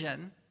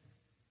persuasion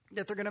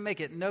that they're going to make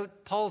it.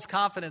 Note, Paul's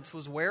confidence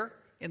was where?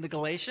 In the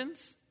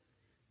Galatians?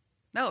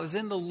 No, it was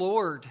in the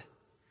Lord.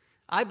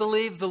 I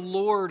believe the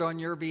Lord on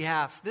your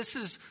behalf. This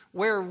is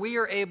where we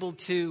are able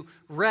to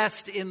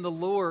rest in the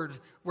Lord,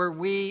 where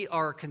we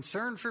are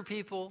concerned for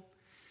people.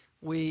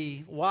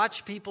 We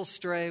watch people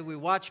stray. We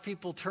watch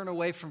people turn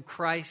away from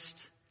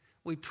Christ.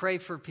 We pray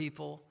for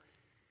people.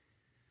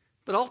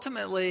 But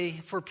ultimately,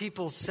 for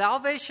people's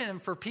salvation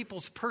and for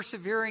people's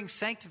persevering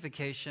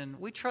sanctification,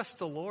 we trust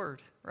the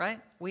Lord, right?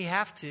 We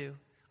have to.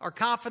 Our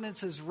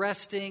confidence is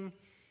resting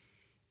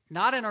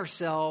not in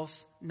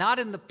ourselves, not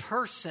in the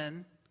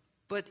person,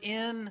 but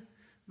in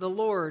the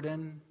Lord.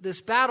 And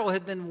this battle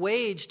had been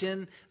waged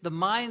in the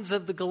minds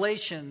of the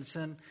Galatians.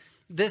 And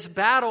this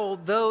battle,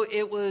 though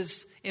it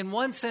was in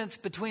one sense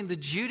between the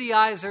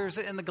Judaizers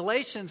and the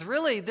Galatians,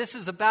 really this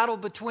is a battle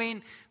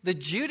between the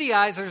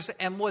Judaizers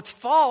and what's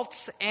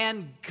false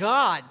and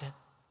God.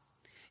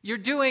 You're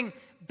doing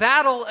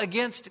battle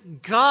against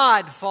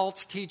God,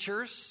 false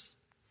teachers.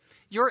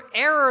 Your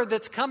error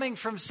that's coming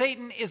from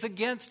Satan is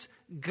against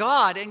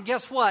God. And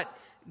guess what?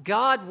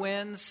 God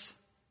wins,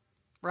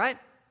 right?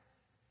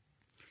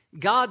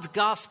 God's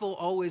gospel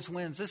always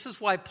wins. This is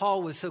why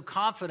Paul was so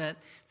confident.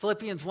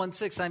 Philippians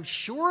 1:6, I'm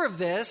sure of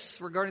this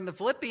regarding the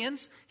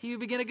Philippians. He who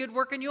began a good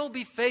work in you will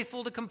be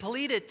faithful to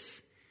complete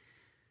it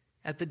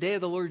at the day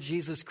of the Lord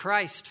Jesus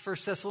Christ.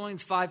 1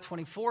 Thessalonians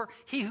 5:24,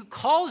 he who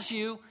calls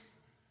you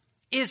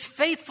is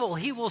faithful.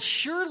 He will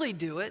surely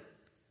do it.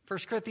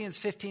 1 Corinthians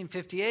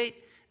 15:58,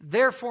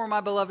 therefore,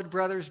 my beloved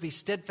brothers, be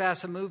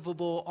steadfast,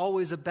 immovable,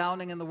 always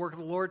abounding in the work of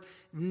the Lord,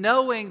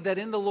 knowing that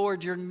in the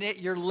Lord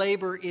your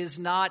labor is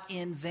not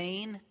in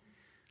vain.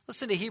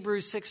 Listen to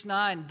Hebrews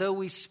 6:9. Though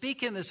we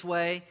speak in this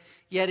way,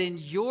 yet in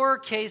your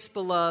case,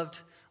 beloved,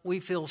 we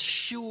feel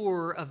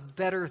sure of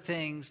better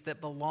things that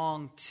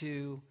belong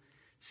to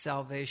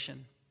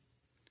salvation.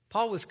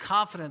 Paul was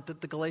confident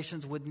that the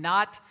Galatians would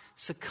not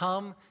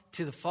succumb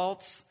to the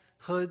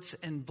falsehoods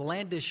and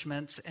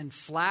blandishments and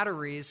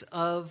flatteries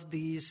of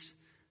these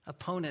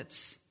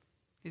opponents.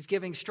 He's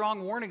giving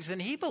strong warnings,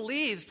 and he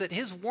believes that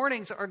his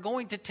warnings are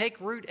going to take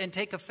root and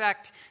take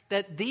effect,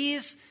 that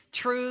these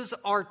truths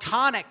are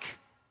tonic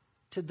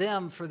to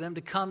them for them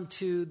to come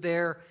to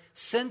their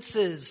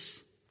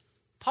senses.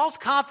 Paul's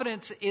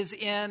confidence is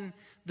in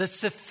the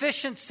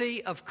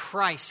sufficiency of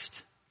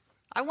Christ.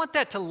 I want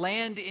that to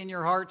land in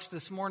your hearts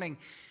this morning.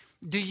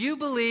 Do you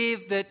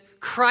believe that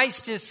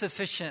Christ is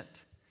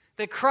sufficient?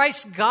 That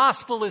Christ's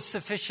gospel is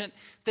sufficient?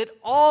 That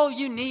all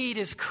you need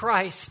is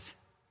Christ?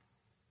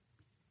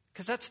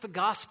 Because that's the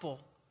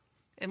gospel.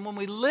 And when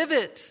we live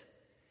it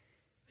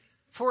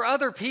for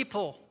other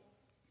people,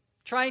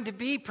 trying to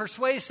be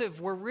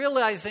persuasive, we're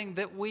realizing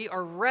that we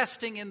are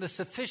resting in the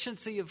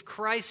sufficiency of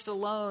Christ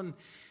alone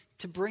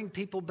to bring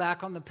people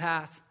back on the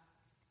path.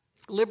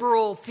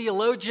 Liberal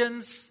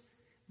theologians,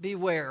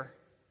 beware.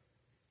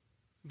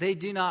 They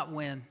do not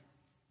win.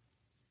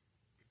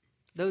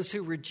 Those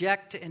who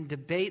reject and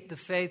debate the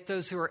faith,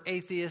 those who are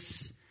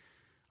atheists,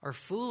 are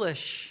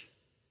foolish.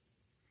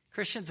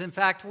 Christians, in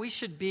fact, we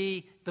should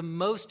be the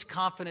most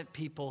confident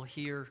people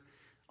here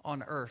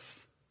on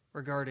earth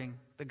regarding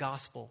the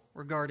gospel,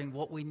 regarding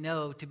what we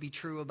know to be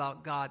true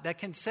about God. That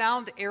can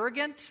sound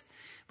arrogant,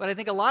 but I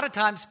think a lot of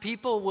times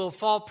people will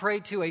fall prey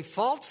to a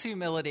false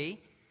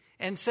humility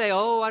and say,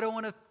 I don't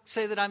want to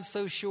say that I'm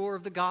so sure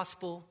of the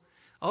gospel.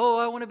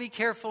 I want to be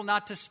careful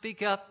not to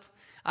speak up.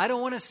 I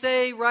don't want to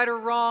say right or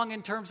wrong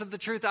in terms of the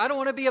truth. I don't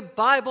want to be a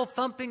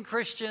Bible-thumping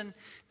Christian,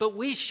 but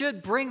we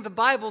should bring the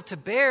Bible to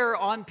bear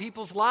on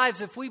people's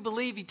lives if we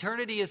believe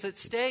eternity is at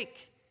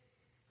stake,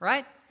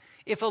 right?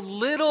 If a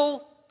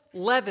little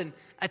leaven,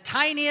 a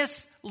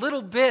tiniest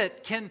little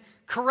bit can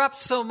corrupt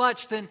so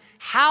much, then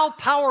how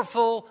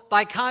powerful,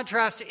 by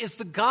contrast, is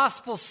the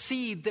gospel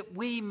seed that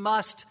we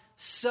must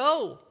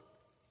sow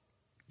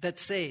that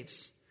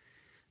saves?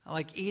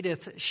 Like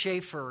Edith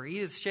Schaeffer.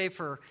 Edith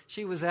Schaeffer,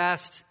 she was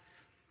asked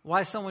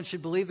why someone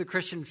should believe the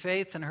Christian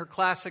faith, and her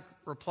classic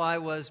reply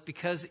was,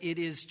 because it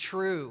is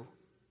true.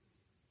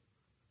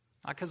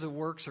 Not because it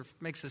works or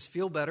makes us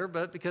feel better,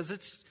 but because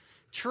it's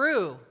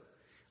true.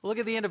 Look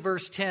at the end of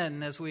verse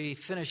 10 as we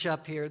finish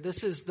up here.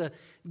 This is the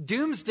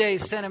doomsday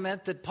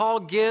sentiment that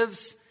Paul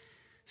gives,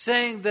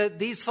 saying that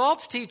these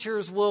false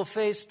teachers will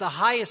face the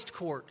highest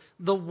court.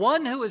 The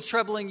one who is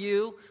troubling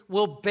you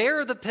will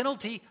bear the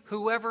penalty,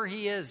 whoever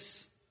he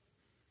is.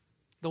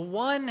 The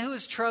one who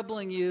is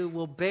troubling you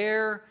will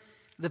bear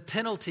the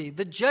penalty,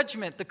 the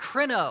judgment, the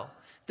krino,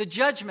 the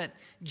judgment.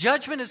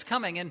 Judgment is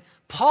coming. And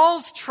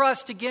Paul's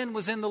trust, again,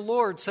 was in the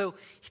Lord. So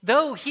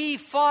though he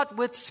fought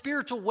with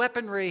spiritual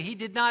weaponry, he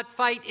did not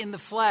fight in the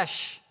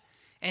flesh.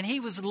 And he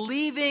was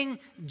leaving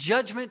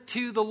judgment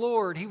to the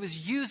Lord. He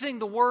was using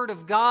the word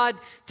of God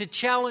to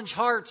challenge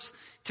hearts,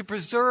 to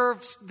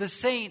preserve the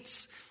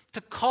saints, to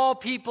call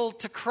people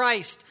to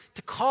Christ,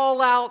 to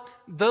call out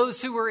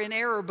those who are in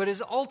error. But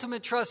his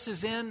ultimate trust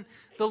is in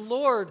the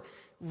Lord,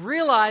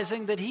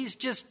 realizing that he's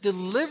just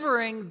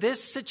delivering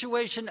this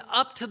situation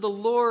up to the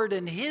Lord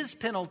and his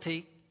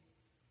penalty.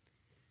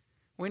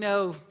 We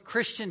know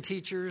Christian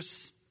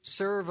teachers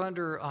serve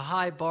under a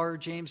high bar.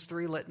 James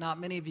 3, let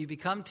not many of you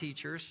become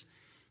teachers,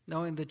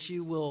 knowing that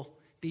you will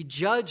be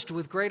judged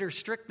with greater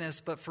strictness.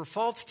 But for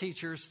false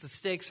teachers, the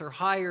stakes are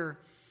higher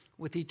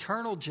with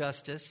eternal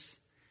justice.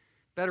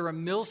 Better a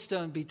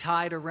millstone be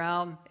tied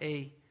around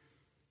a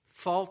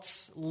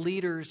false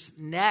leader's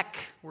neck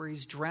where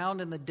he's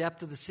drowned in the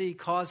depth of the sea,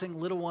 causing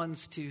little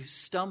ones to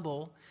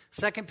stumble.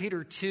 2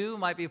 Peter 2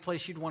 might be a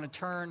place you'd want to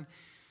turn.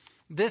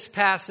 This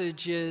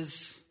passage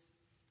is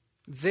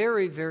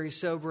very, very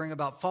sobering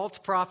about false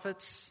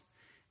prophets.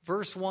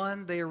 Verse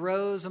 1, they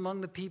arose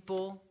among the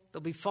people.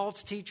 There'll be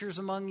false teachers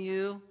among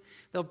you.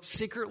 They'll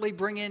secretly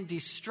bring in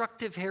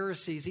destructive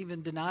heresies,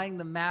 even denying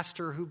the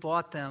master who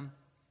bought them,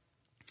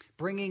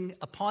 bringing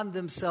upon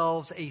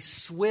themselves a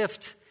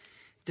swift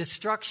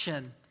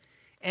destruction.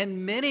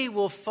 And many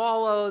will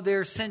follow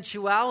their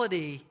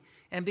sensuality.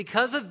 And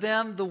because of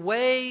them, the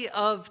way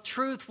of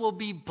truth will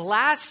be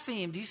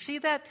blasphemed. Do you see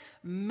that?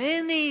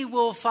 Many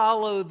will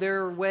follow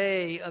their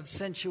way of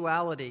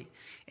sensuality.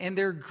 And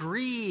their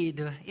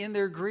greed, in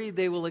their greed,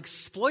 they will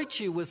exploit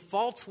you with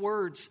false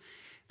words.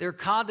 Their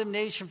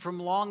condemnation from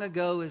long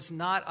ago is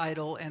not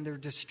idle, and their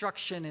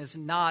destruction is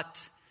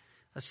not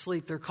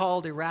asleep. They're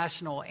called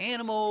irrational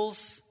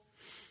animals.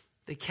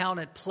 They count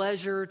it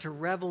pleasure to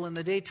revel in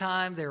the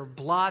daytime. They're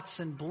blots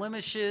and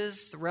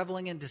blemishes,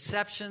 reveling in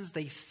deceptions.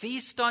 They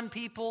feast on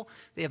people.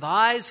 They have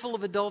eyes full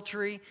of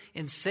adultery,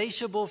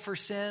 insatiable for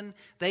sin.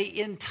 They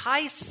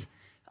entice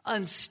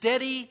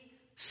unsteady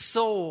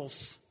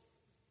souls.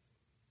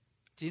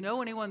 Do you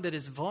know anyone that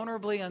is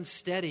vulnerably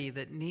unsteady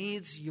that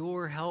needs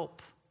your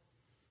help?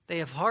 They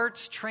have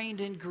hearts trained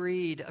in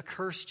greed,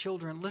 accursed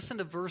children. Listen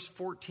to verse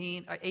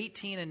 18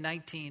 and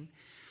 19.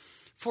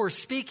 For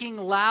speaking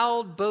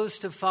loud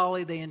boast of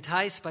folly, they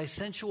entice by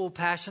sensual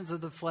passions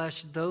of the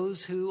flesh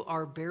those who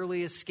are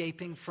barely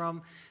escaping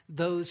from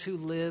those who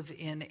live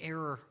in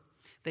error.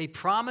 They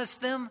promise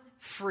them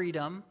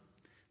freedom,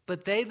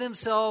 but they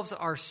themselves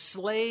are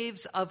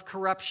slaves of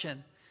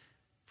corruption.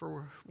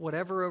 For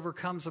whatever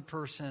overcomes a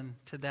person,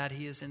 to that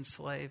he is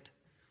enslaved.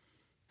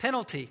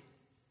 Penalty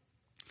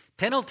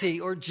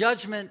or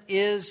judgment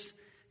is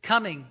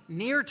coming.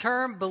 Near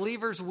term,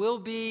 believers will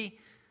be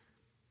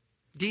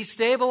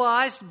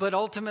destabilized, but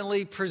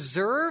ultimately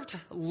preserved.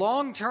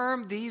 Long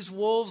term, these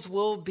wolves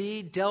will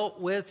be dealt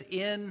with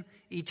in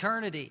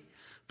eternity.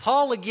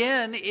 Paul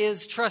again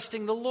is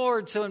trusting the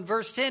Lord. So in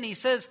verse 10, he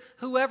says,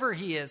 whoever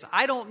he is.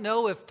 I don't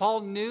know if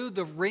Paul knew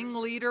the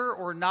ringleader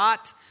or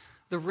not,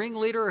 the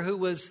ringleader who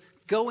was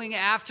going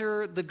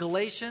after the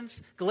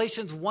Galatians.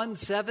 Galatians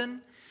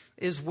 1:7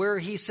 is where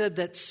he said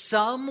that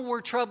some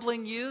were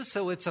troubling you.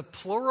 So it's a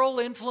plural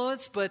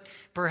influence, but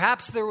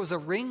perhaps there was a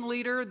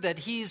ringleader that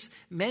he's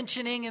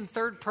mentioning in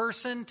third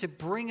person to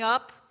bring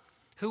up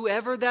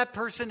whoever that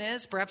person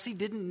is. Perhaps he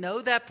didn't know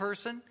that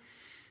person.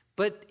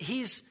 But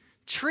he's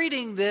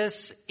treating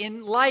this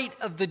in light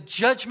of the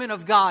judgment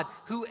of God.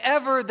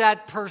 Whoever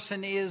that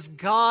person is,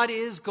 God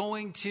is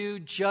going to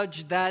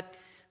judge that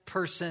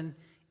person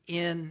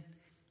in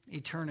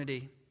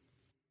eternity.